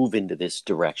to move into this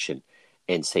direction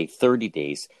and say 30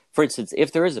 days, for instance,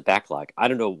 if there is a backlog, I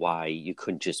don't know why you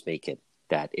couldn't just make it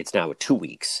that it's now 2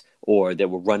 weeks, or that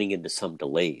we're running into some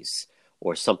delays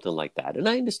or something like that. And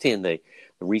I understand the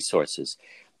resources.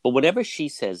 But whenever she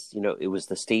says, it was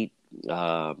the state,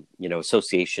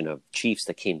 association of chiefs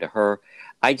that came to her,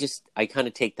 I kind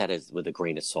of take that as with a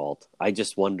grain of salt. I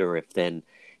just wonder if then,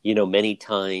 many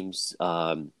times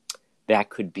that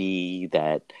could be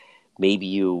that maybe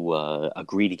you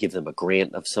agree to give them a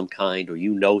grant of some kind,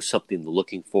 or something they're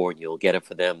looking for and you'll get it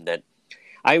for them. That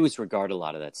I always regard a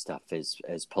lot of that stuff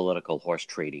as political horse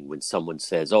trading when someone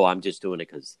says, oh, I'm just doing it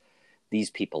because these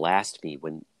people asked me,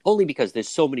 when only because there's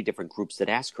so many different groups that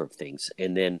ask her of things,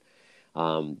 and then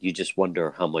you just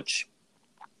wonder how much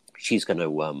she's going to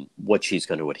what she's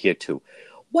going to adhere to.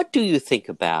 What do you think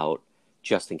about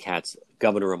Justin Katz,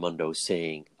 Governor Raimondo,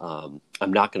 saying, I'm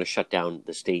not going to shut down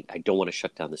the state. I don't want to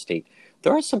shut down the state.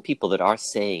 There are some people that are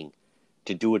saying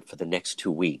to do it for the next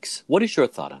 2 weeks. What is your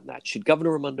thought on that? Should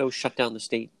Governor Raimondo shut down the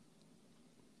state?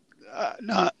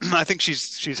 No, I think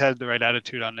she's had the right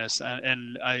attitude on this,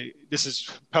 and this is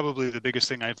probably the biggest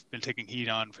thing I've been taking heat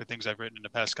on for things I've written in the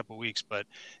past couple of weeks. But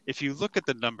if you look at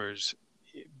the numbers,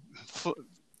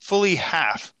 fully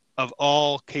half of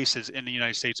all cases in the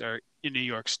United States are in New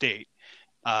York State,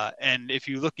 and if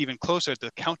you look even closer at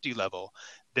the county level,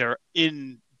 they're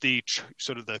in the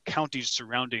sort of the counties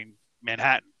surrounding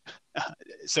Manhattan.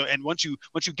 So, and once you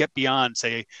get beyond,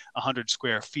 say, 100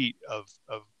 square feet of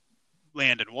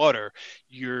land and water,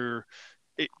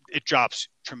 it drops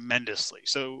tremendously.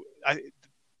 So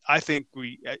I think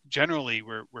we're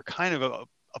kind of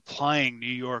applying New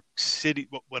York City,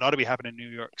 what ought to be happening in New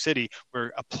York City,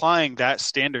 we're applying that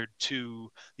standard to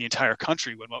the entire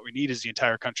country, when what we need is the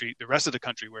entire country, the rest of the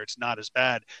country where it's not as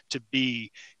bad, to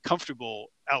be comfortable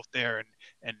out there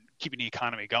and keeping the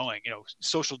economy going.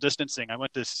 Social distancing. I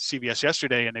went to CVS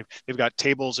yesterday, and they've got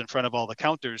tables in front of all the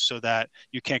counters so that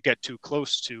you can't get too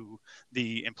close to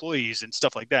the employees and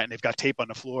stuff like that. And they've got tape on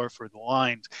the floor for the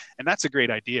lines, and that's a great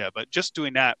idea. But just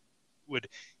doing that would,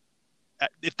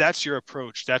 if that's your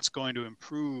approach, that's going to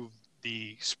improve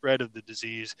the spread of the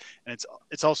disease, and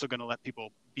it's also going to let people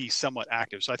be somewhat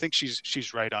active. So I think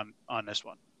she's right on this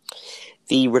one.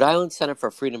 The Rhode Island Center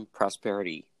for Freedom and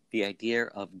Prosperity, the idea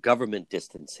of government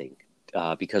distancing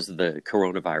because of the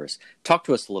coronavirus. Talk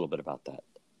to us a little bit about that.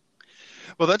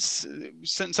 Well, that's, in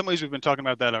some ways we've been talking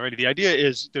about that already. The idea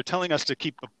is they're telling us to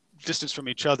keep a distance from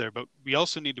each other, but we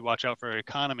also need to watch out for our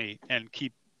economy and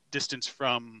keep distance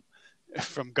from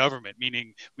government,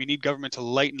 meaning we need government to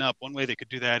lighten up. One way they could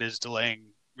do that is delaying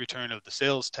return of the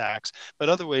sales tax, but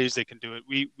other ways they can do it.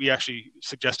 We actually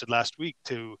suggested last week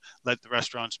to let the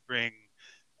restaurants bring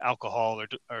alcohol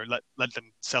or let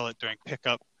them sell it during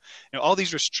pickup. All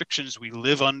these restrictions we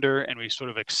live under and we sort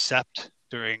of accept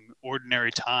during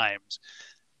ordinary times,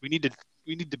 we need to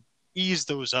ease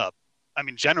those up. I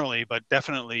mean, generally, but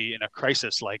definitely in a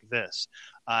crisis like this.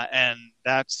 And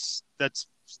that's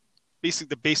basically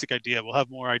the basic idea. We'll have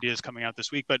more ideas coming out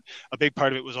this week, but a big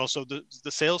part of it was also the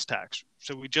sales tax.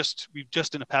 So we've just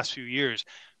in the past few years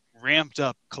ramped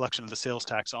up collection of the sales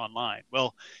tax online.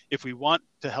 Well, if we want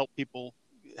to help people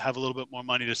have a little bit more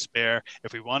money to spare,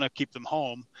 if we want to keep them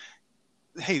home,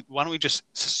 hey, why don't we just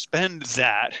suspend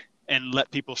that and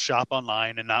let people shop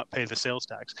online and not pay the sales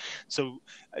tax? So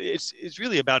it's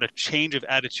really about a change of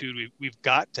attitude we've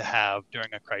got to have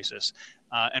during a crisis,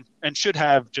 and should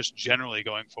have just generally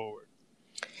going forward.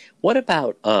 What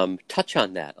about, touch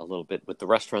on that a little bit with the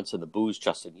restaurants and the booze,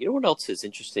 Justin. You know what else is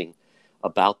interesting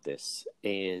about this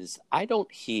is I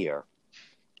don't hear,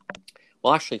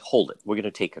 well, actually, hold it. We're going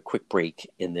to take a quick break,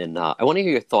 and then I want to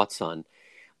hear your thoughts on,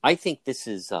 I think this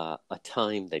is a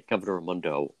time that Governor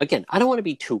Raimondo, again, I don't want to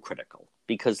be too critical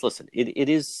because, listen, it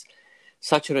is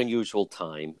such an unusual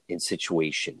time and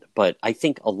situation, but I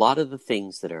think a lot of the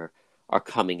things that are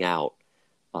coming out,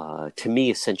 to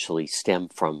me, essentially stem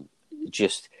from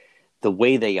just the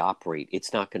way they operate.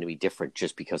 It's not going to be different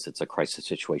just because it's a crisis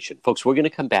situation. Folks, we're going to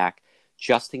come back.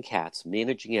 Justin Katz,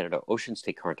 managing editor,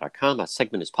 OceanStateCurrent.com. Our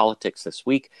segment is Politics This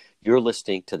Week. You're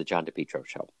listening to The John DePetro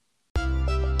Show.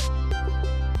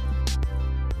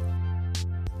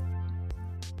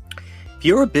 If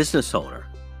you're a business owner,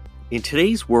 in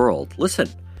today's world, listen,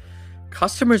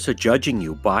 customers are judging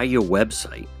you by your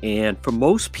website. And for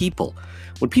most people,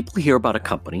 when people hear about a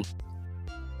company,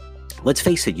 let's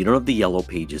face it, you don't have the yellow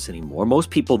pages anymore.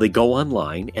 Most people, they go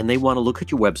online and they want to look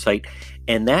at your website,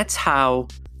 and that's how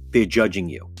they're judging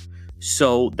you.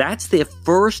 So that's their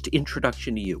first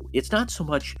introduction to you. It's not so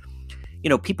much,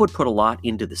 people would put a lot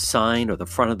into the sign or the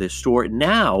front of their store.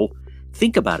 Now,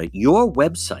 think about it. Your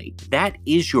website, that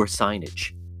is your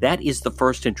signage. That is the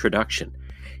first introduction.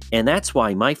 And that's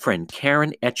why my friend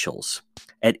Karen Etchels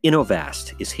at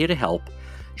Innovast is here to help.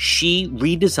 She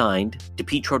redesigned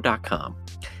DePetro.com.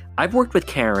 I've worked with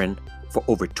Karen for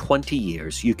over 20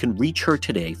 years. You can reach her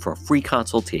today for a free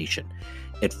consultation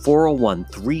at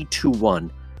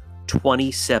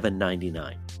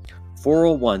 401-321-2799.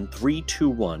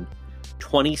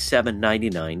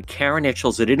 401-321-2799. Karen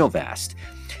Etchels at Innovast.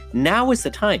 Now is the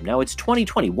time. Now it's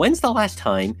 2020. When's the last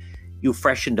time you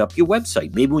freshened up your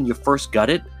website? Maybe when you first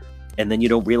got it and then you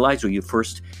don't realize, or you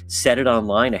first set it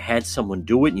online or had someone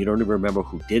do it and you don't even remember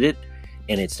who did it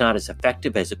and it's not as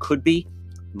effective as it could be.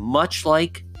 Much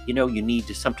like you need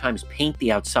to sometimes paint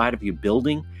the outside of your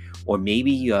building, or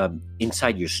maybe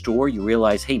inside your store, you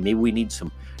realize, hey, maybe we need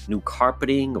some new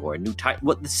carpeting or a new tile.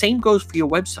 Well, the same goes for your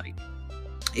website.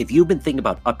 If you've been thinking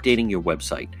about updating your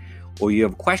website, or you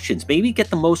have questions, maybe get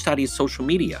the most out of your social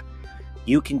media,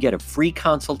 you can get a free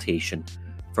consultation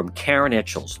from Karen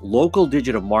Etchels, local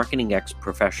digital marketing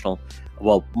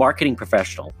marketing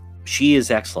professional. She is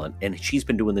excellent, and she's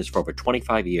been doing this for over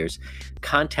 25 years.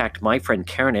 Contact my friend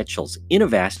Karen Etchels,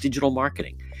 Innovast Digital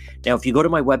Marketing. Now, if you go to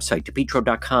my website,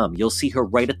 depetro.com, you'll see her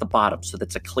right at the bottom. So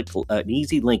that's an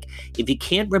easy link. If you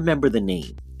can't remember the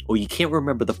name or you can't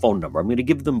remember the phone number, I'm going to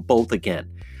give them both again.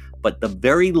 But the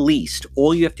very least,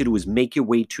 all you have to do is make your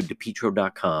way to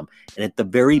depetro.com, and at the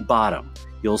very bottom,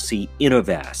 you'll see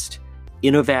Innovast,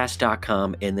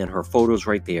 innovast.com, and then her photos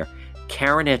right there.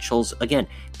 Karen Etchels, again,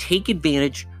 take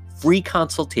advantage, free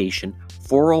consultation,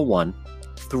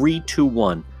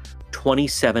 401-321-2799,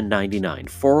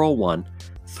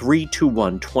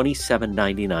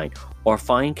 401-321-2799, or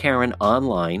find Karen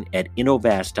online at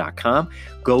innovast.com.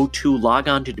 Log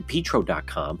on to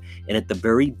depetro.com, and at the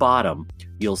very bottom,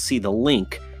 you'll see the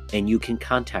link, and you can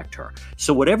contact her.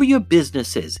 So whatever your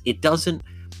business is, it doesn't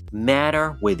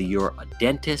matter whether you're a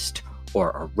dentist or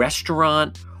a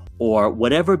restaurant or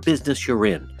whatever business you're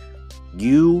in,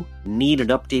 you need an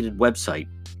updated website.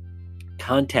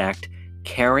 Contact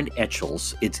Karen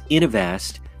Etchels. It's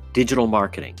Innovast Digital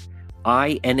Marketing,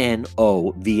 INNOVAST,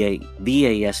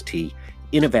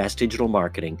 Innovast Digital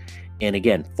Marketing. And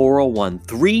again,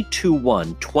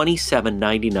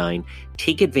 401-321-2799.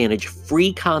 Take advantage,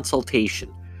 free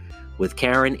consultation with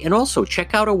Karen. And also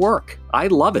check out her work. I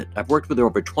love it. I've worked with her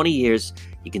over 20 years.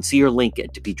 You can see her link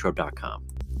at depetro.com.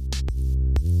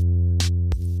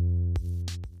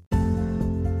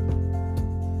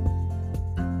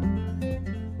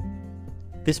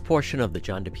 This portion of the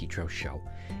John DePetro Show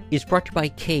is brought to you by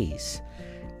Kay's.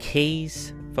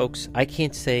 Kay's, folks, I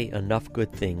can't say enough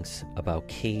good things about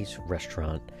Kay's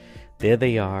Restaurant. There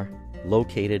they are,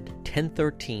 located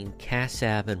 1013 Cass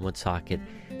Ave in Woonsocket.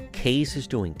 Kay's is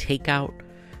doing takeout.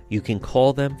 You can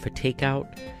call them for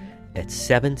takeout at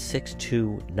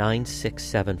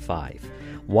 762-9675.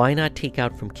 Why not take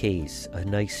out from Kay's a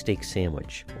nice steak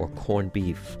sandwich, or corned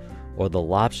beef, or the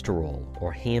lobster roll,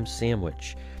 or ham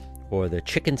sandwich, or the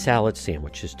chicken salad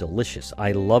sandwich is delicious.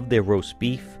 I love their roast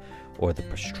beef, or the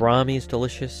pastrami is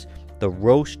delicious. The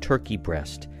roast turkey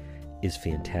breast is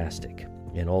fantastic.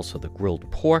 And also the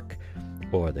grilled pork,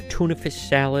 or the tuna fish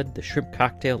salad, the shrimp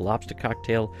cocktail, lobster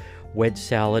cocktail, wedge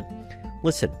salad.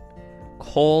 Listen,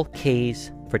 call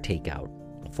Kay's for takeout,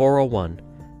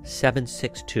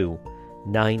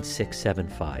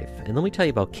 401-762-9675. And let me tell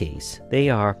you about Kay's. They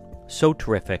are so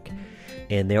terrific,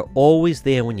 and they're always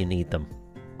there when you need them.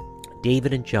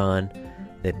 David and John,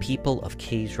 the people of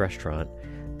Kay's Restaurant,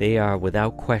 they are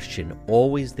without question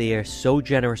always there, so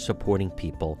generous, supporting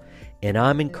people. And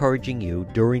I'm encouraging you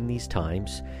during these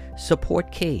times,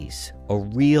 support Kay's, a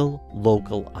real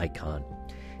local icon.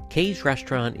 Kay's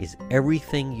Restaurant is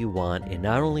everything you want, and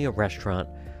not only a restaurant,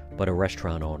 but a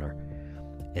restaurant owner.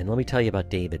 And let me tell you about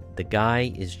David. The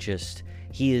guy is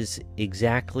he is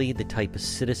exactly the type of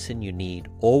citizen you need.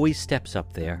 Always steps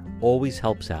up there, always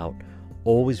helps out,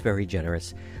 always very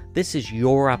generous. This is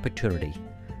your opportunity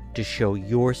to show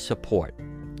your support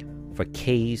for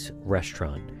Kay's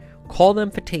Restaurant. Call them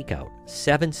for takeout,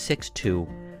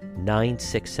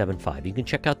 762-9675. You can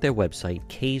check out their website,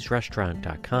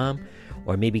 kaysrestaurant.com,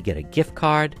 or maybe get a gift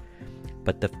card.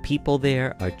 But the people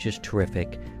there are just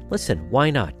terrific. Listen, why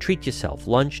not? Treat yourself.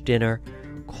 Lunch, dinner.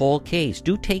 Call Kay's.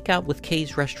 Do takeout with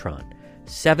Kay's Restaurant,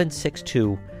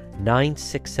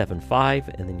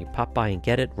 762-9675. And then you pop by and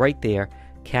get it right there,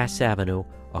 Cass Avenue,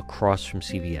 across from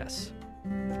CVS.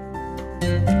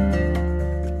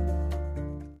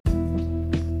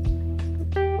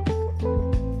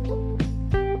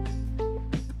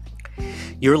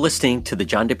 You're listening to the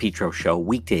John DePetro Show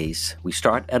weekdays. We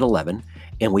start at 11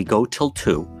 and we go till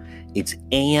 2. It's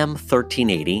AM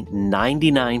 1380,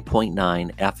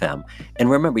 99.9 FM.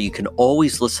 And remember, you can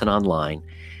always listen online.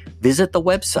 Visit the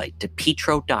website,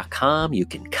 depetro.com. You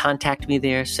can contact me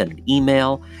there, send an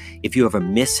email. If you ever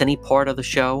miss any part of the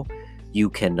show,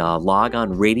 you can log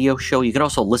on radio show. You can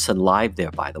also listen live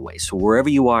there, by the way. So wherever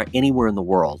you are, anywhere in the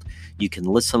world, you can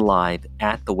listen live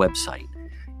at the website.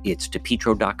 It's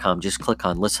depetro.com. Just click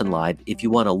on Listen Live. If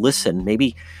you want to listen,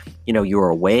 maybe you're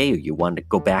away or you want to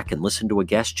go back and listen to a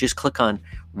guest, just click on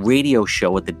Radio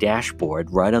Show at the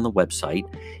dashboard right on the website,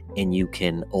 and you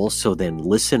can also then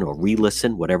listen or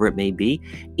re-listen, whatever it may be.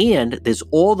 And there's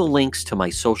all the links to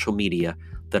my social media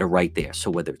that are right there.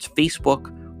 So whether it's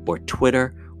Facebook or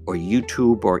Twitter or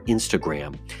YouTube or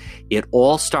Instagram. It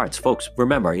all starts, folks,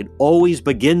 remember, it always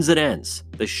begins and ends.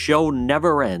 The show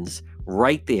never ends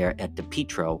right there at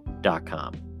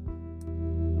depetro.com.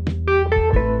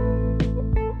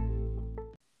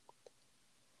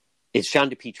 It's John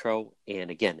DePetro, and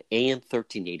again, AM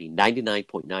 1380,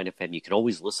 99.9 FM. You can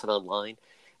always listen online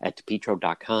at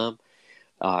depetro.com.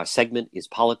 Our segment is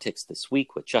Politics This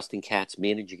Week with Justin Katz,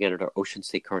 managing editor,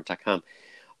 OceanStateCurrent.com.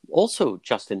 Also,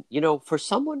 Justin, for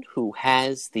someone who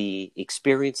has the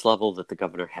experience level that the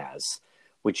governor has,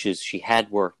 which is she had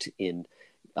worked in,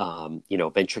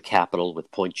 venture capital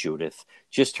with Point Judith,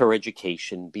 just her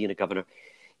education, being a governor,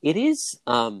 it is,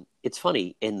 it's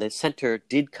funny, and the center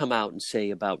did come out and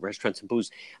say about restaurants and booze,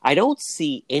 I don't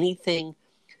see anything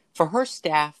for her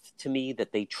staff, to me,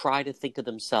 that they try to think of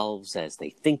themselves as they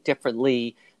think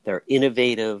differently, they're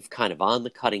innovative, kind of on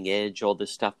the cutting edge, all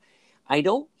this stuff. I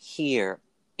don't hear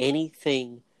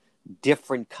anything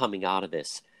different coming out of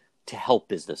this to help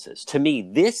businesses. To me,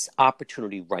 this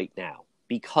opportunity right now,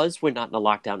 because we're not in a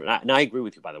lockdown, and I agree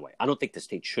with you, by the way, I don't think the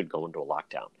state should go into a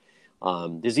lockdown.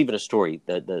 There's even a story,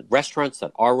 the restaurants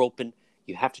that are open,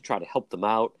 you have to try to help them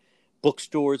out.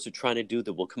 Bookstores are trying to do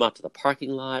that will come out to the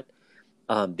parking lot.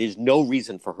 There's no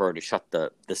reason for her to shut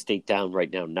the state down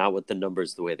right now, not with the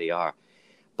numbers the way they are.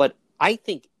 But I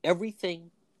think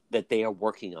everything that they are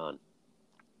working on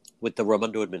with the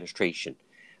Raimondo administration,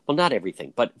 well, not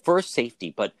everything, but first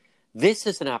safety, but this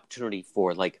is an opportunity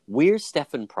for, where's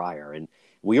Stephen Pryor? And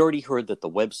we already heard that the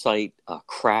website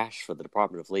crashed for the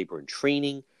Department of Labor and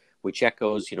Training, which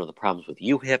echoes, the problems with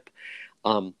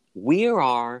UHIP. Where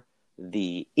are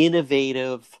the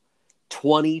innovative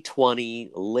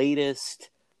 2020 latest,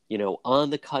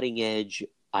 on the cutting edge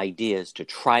ideas to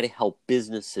try to help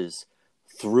businesses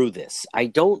through this? I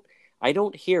don't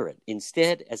hear it.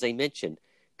 Instead, as I mentioned,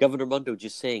 Governor Raimondo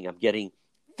just saying, I'm getting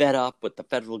fed up with the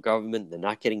federal government, they're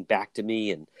not getting back to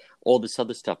me and all this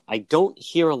other stuff. I don't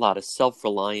hear a lot of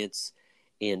self-reliance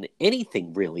in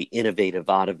anything really innovative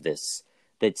out of this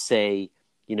that say,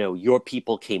 your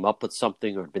people came up with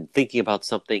something or have been thinking about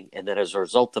something, and then as a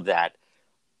result of that,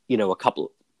 a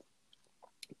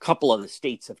couple of the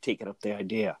states have taken up the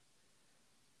idea.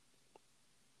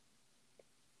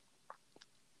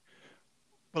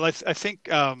 Well, I think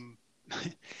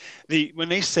when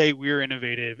they say we're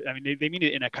innovative, I mean, they mean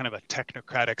it in a kind of a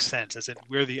technocratic sense, as in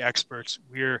we're the experts,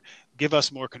 give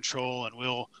us more control, and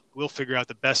we'll figure out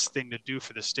the best thing to do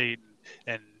for the state,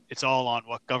 and it's all on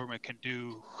what government can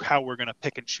do, how we're going to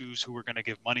pick and choose who we're going to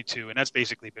give money to. And that's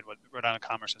basically been what Rhode Island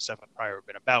Commerce and Stephen Pryor have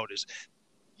been about, is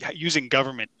using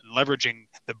government and leveraging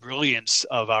the brilliance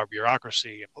of our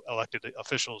bureaucracy and elected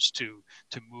officials to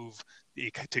move,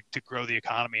 to grow the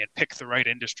economy and pick the right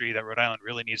industry that Rhode Island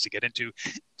really needs to get into.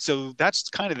 So that's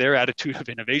kind of their attitude of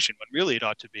innovation, when really it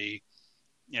ought to be,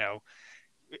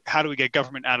 how do we get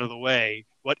government out of the way?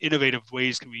 What innovative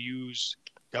ways can we use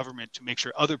government to make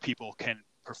sure other people can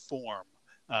perform?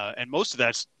 And most of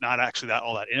that's not actually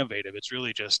all that innovative. It's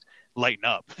really just lighten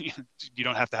up. You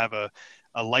don't have to have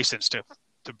a license to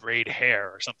braid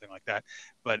hair or something like that.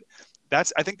 But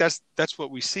I think that's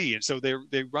what we see. And so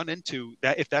they run into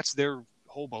that. If that's their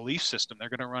whole belief system, they're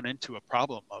going to run into a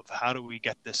problem of, how do we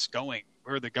get this going?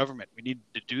 We're the government. We need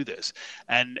to do this.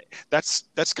 And that's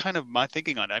kind of my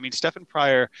thinking on it. I mean, Stephen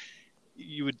Pryor,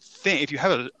 you would think, if you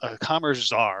have a commerce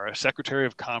czar, a secretary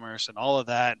of commerce, and all of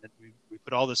that, and we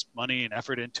put all this money and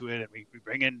effort into it, and we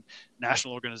bring in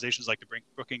national organizations like the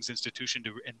Brookings Institution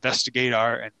to investigate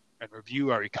and review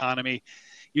our economy,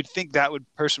 you'd think that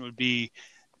person would be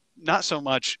not so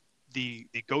much the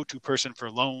go-to person for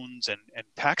loans and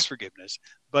tax forgiveness,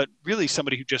 but really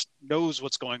somebody who just knows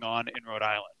what's going on in Rhode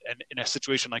Island. And in a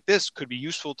situation like this, could be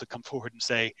useful to come forward and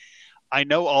say, I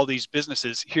know all these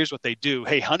businesses, here's what they do.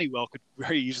 Hey, Honeywell could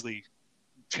very easily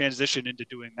transition into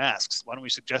doing masks. Why don't we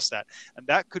suggest that? And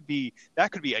that could be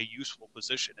a useful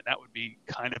position, and that would be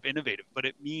kind of innovative. But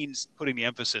it means putting the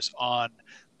emphasis on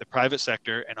the private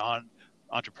sector and on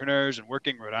entrepreneurs and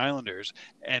working Rhode Islanders,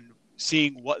 and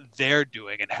seeing what they're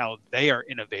doing and how they are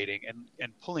innovating,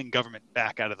 and pulling government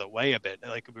back out of the way a bit,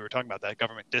 like we were talking about, that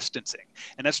government distancing.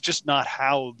 And that's just not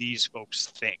how these folks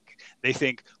think. They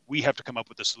think we have to come up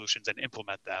with the solutions and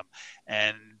implement them,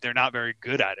 and they're not very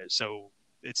good at it. So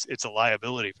it's a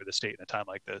liability for the state in a time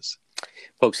like this.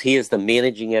 Folks, he is the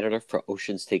managing editor for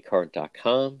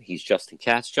OceanStateCurrent.com. He's Justin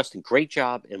Katz. Justin, great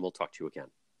job, and we'll talk to you again.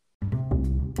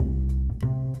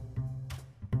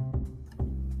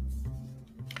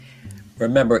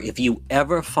 Remember, if you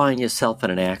ever find yourself in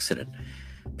an accident,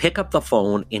 pick up the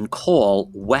phone and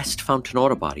call West Fountain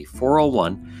Auto Body,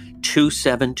 401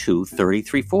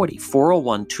 401-272-3340.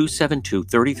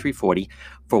 401-272-3340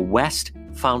 for West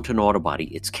Fountain Auto Body.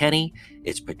 It's Kenny,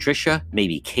 it's Patricia,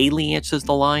 maybe Kaylee answers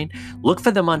the line. Look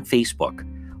for them on Facebook.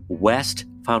 West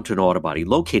Fountain Auto Body,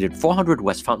 located 400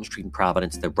 West Fountain Street in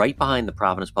Providence. They're right behind the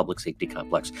Providence Public Safety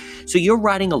Complex. So you're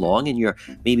riding along and you're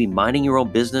maybe minding your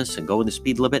own business and going the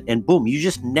speed limit, and boom, you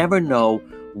just never know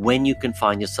when you can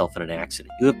find yourself in an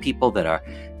accident. You have people that are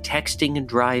texting and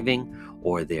driving,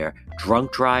 or they're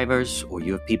drunk drivers, or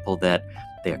you have people that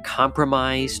they're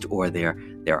compromised, or they're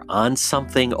on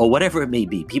something, or whatever it may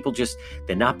be. People just,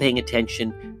 they're not paying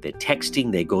attention. They're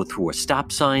texting. They go through a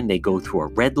stop sign. They go through a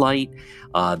red light.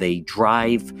 They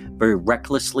drive very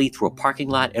recklessly through a parking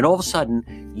lot. And all of a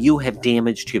sudden, you have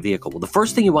damage to your vehicle. Well, the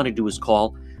first thing you want to do is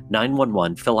call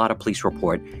 911, fill out a police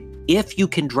report. If you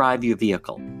can drive your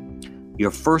vehicle,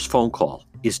 your first phone call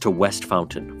is to West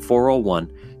Fountain,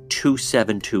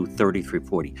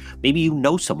 401-272-3340. Maybe you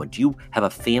know someone. Do you have a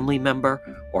family member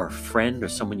or a friend or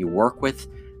someone you work with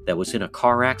that was in a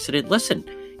car accident? Listen,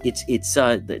 it's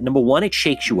number one, it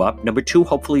shakes you up. Number two,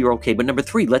 hopefully you're okay. But number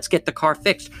three, let's get the car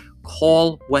fixed.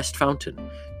 Call West Fountain,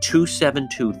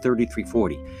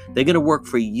 272-3340. They're going to work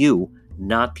for you,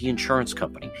 not the insurance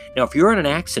company. Now, if you're in an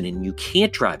accident and you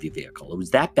can't drive your vehicle, it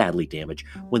was that badly damaged,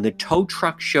 when the tow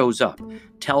truck shows up,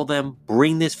 tell them,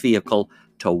 bring this vehicle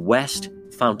to West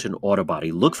Fountain Auto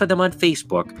Body. Look for them on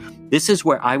Facebook. This is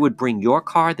where I would bring your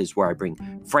car. This is where I bring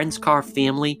friends' car,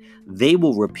 family. They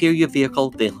will repair your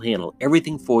vehicle. They'll handle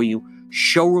everything for you.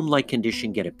 Showroom-like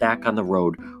condition, get it back on the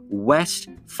road. West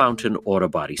Fountain Auto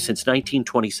Body since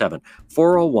 1927.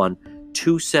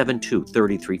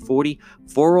 401-272-3340.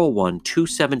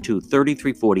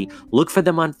 401-272-3340. Look for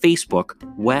them on Facebook.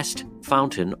 West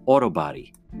Fountain Auto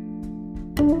Body.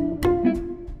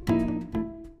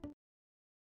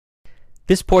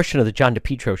 This portion of the John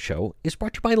DePietro Show is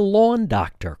brought to you by Lawn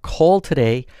Doctor. Call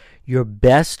today. Your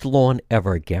best lawn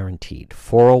ever guaranteed.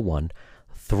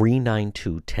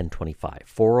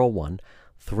 401-392-1025.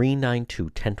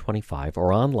 401-392-1025.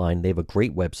 Or online, they have a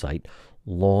great website,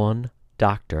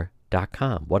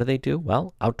 lawndoctor.com. What do they do?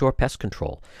 Well, outdoor pest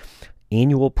control.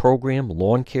 Annual program,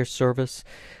 lawn care service.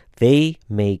 They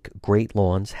make great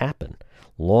lawns happen.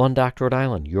 Lawn Doctor Rhode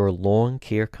Island, your lawn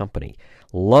care company.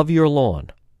 Love your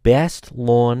lawn. Best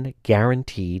lawn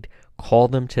guaranteed. Call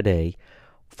them today,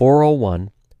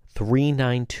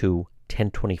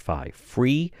 401-392-1025.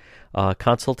 Free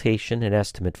consultation and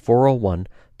estimate,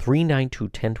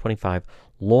 401-392-1025.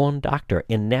 Lawn Doctor.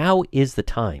 And now is the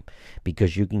time,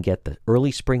 because you can get the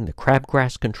early spring, the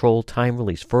crabgrass control, time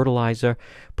release fertilizer,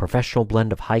 professional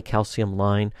blend of high calcium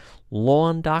line.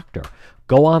 Lawn Doctor.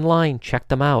 Go online, check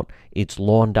them out. It's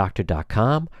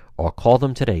lawndoctor.com, or call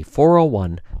them today,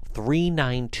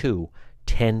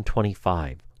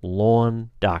 401-392-1025.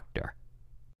 Lawn Doctor.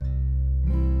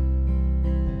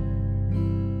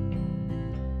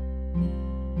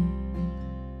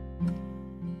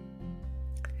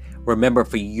 Remember,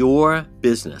 for your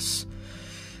business,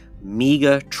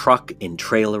 Mega Truck and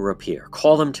Trailer Repair.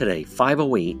 Call them today,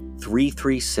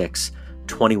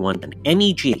 508-336-2110.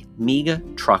 MEG, Mega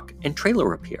Truck and Trailer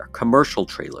Repair. Commercial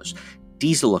trailers,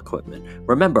 diesel equipment.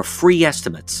 Remember, free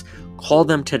estimates. Call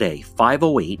them today,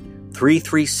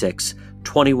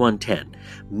 508-336-2110.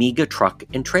 Mega Truck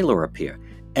and Trailer Repair.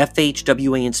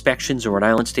 FHWA inspections or Rhode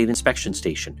Island State Inspection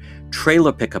Station.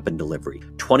 Trailer pickup and delivery.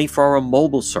 24-hour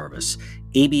mobile service.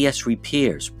 ABS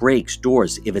repairs, brakes,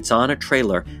 doors. If it's on a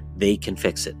trailer, they can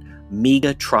fix it.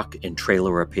 Mega Truck and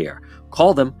Trailer Repair.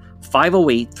 Call them,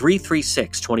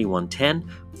 508-336-2110.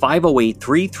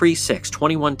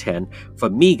 508-336-2110 for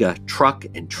Mega Truck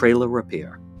and Trailer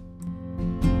Repair.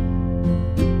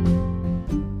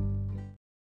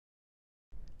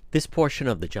 This portion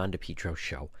of the John DePietro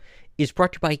Show is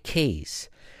brought to you by Kay's.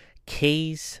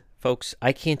 Kay's, folks,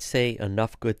 I can't say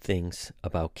enough good things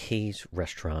about Kay's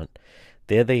Restaurant.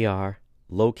 There they are,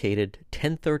 located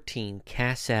 1013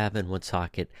 Cass Ave in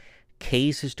Woonsocket.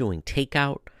 Kay's is doing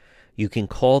takeout. You can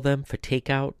call them for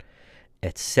takeout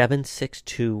at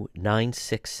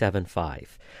 762-9675.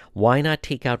 Why not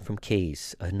take out from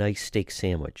Kay's a nice steak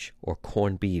sandwich, or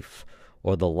corned beef,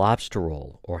 or the lobster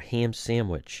roll, or ham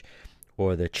sandwich,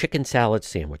 or the chicken salad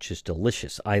sandwich is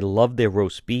delicious. I love their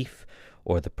roast beef,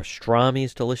 or the pastrami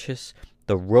is delicious.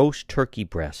 The roast turkey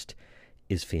breast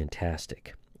is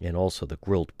fantastic. And also the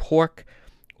grilled pork,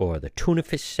 or the tuna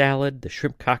fish salad, the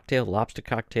shrimp cocktail, lobster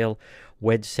cocktail,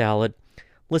 wedge salad.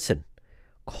 Listen,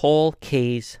 call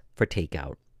Kay's for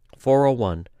takeout,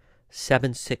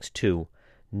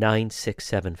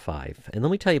 401-762-9675. And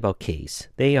let me tell you about Kay's.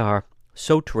 They are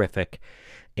so terrific,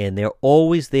 and they're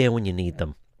always there when you need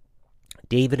them.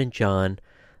 David and John,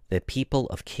 the people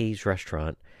of Kay's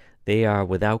Restaurant. They are,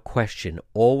 without question,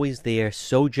 always there,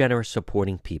 so generous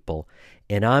supporting people.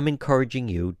 And I'm encouraging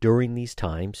you during these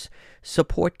times,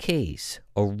 support Kay's,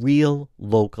 a real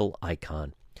local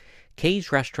icon.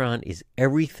 Kay's Restaurant is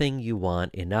everything you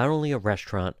want in not only a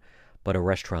restaurant, but a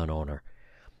restaurant owner.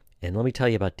 And let me tell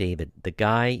you about David. The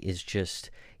guy is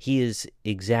he is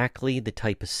exactly the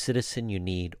type of citizen you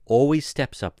need. Always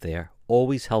steps up there,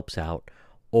 always helps out,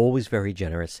 always very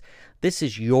generous. This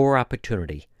is your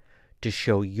opportunity to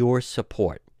show your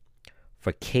support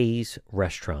for Kay's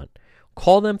Restaurant.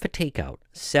 Call them for takeout,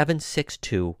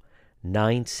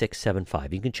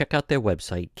 762-9675. You can check out their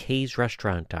website,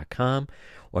 kaysrestaurant.com,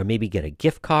 or maybe get a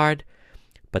gift card.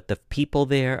 But the people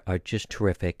there are just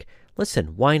terrific.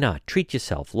 Listen, why not? Treat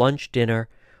yourself. Lunch, dinner.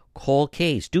 Call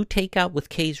Kay's. Do takeout with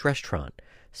Kay's Restaurant,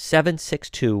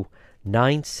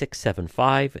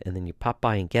 762-9675, and then you pop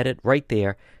by and get it right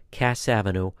there, Cass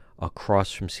Avenue,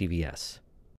 across from CVS.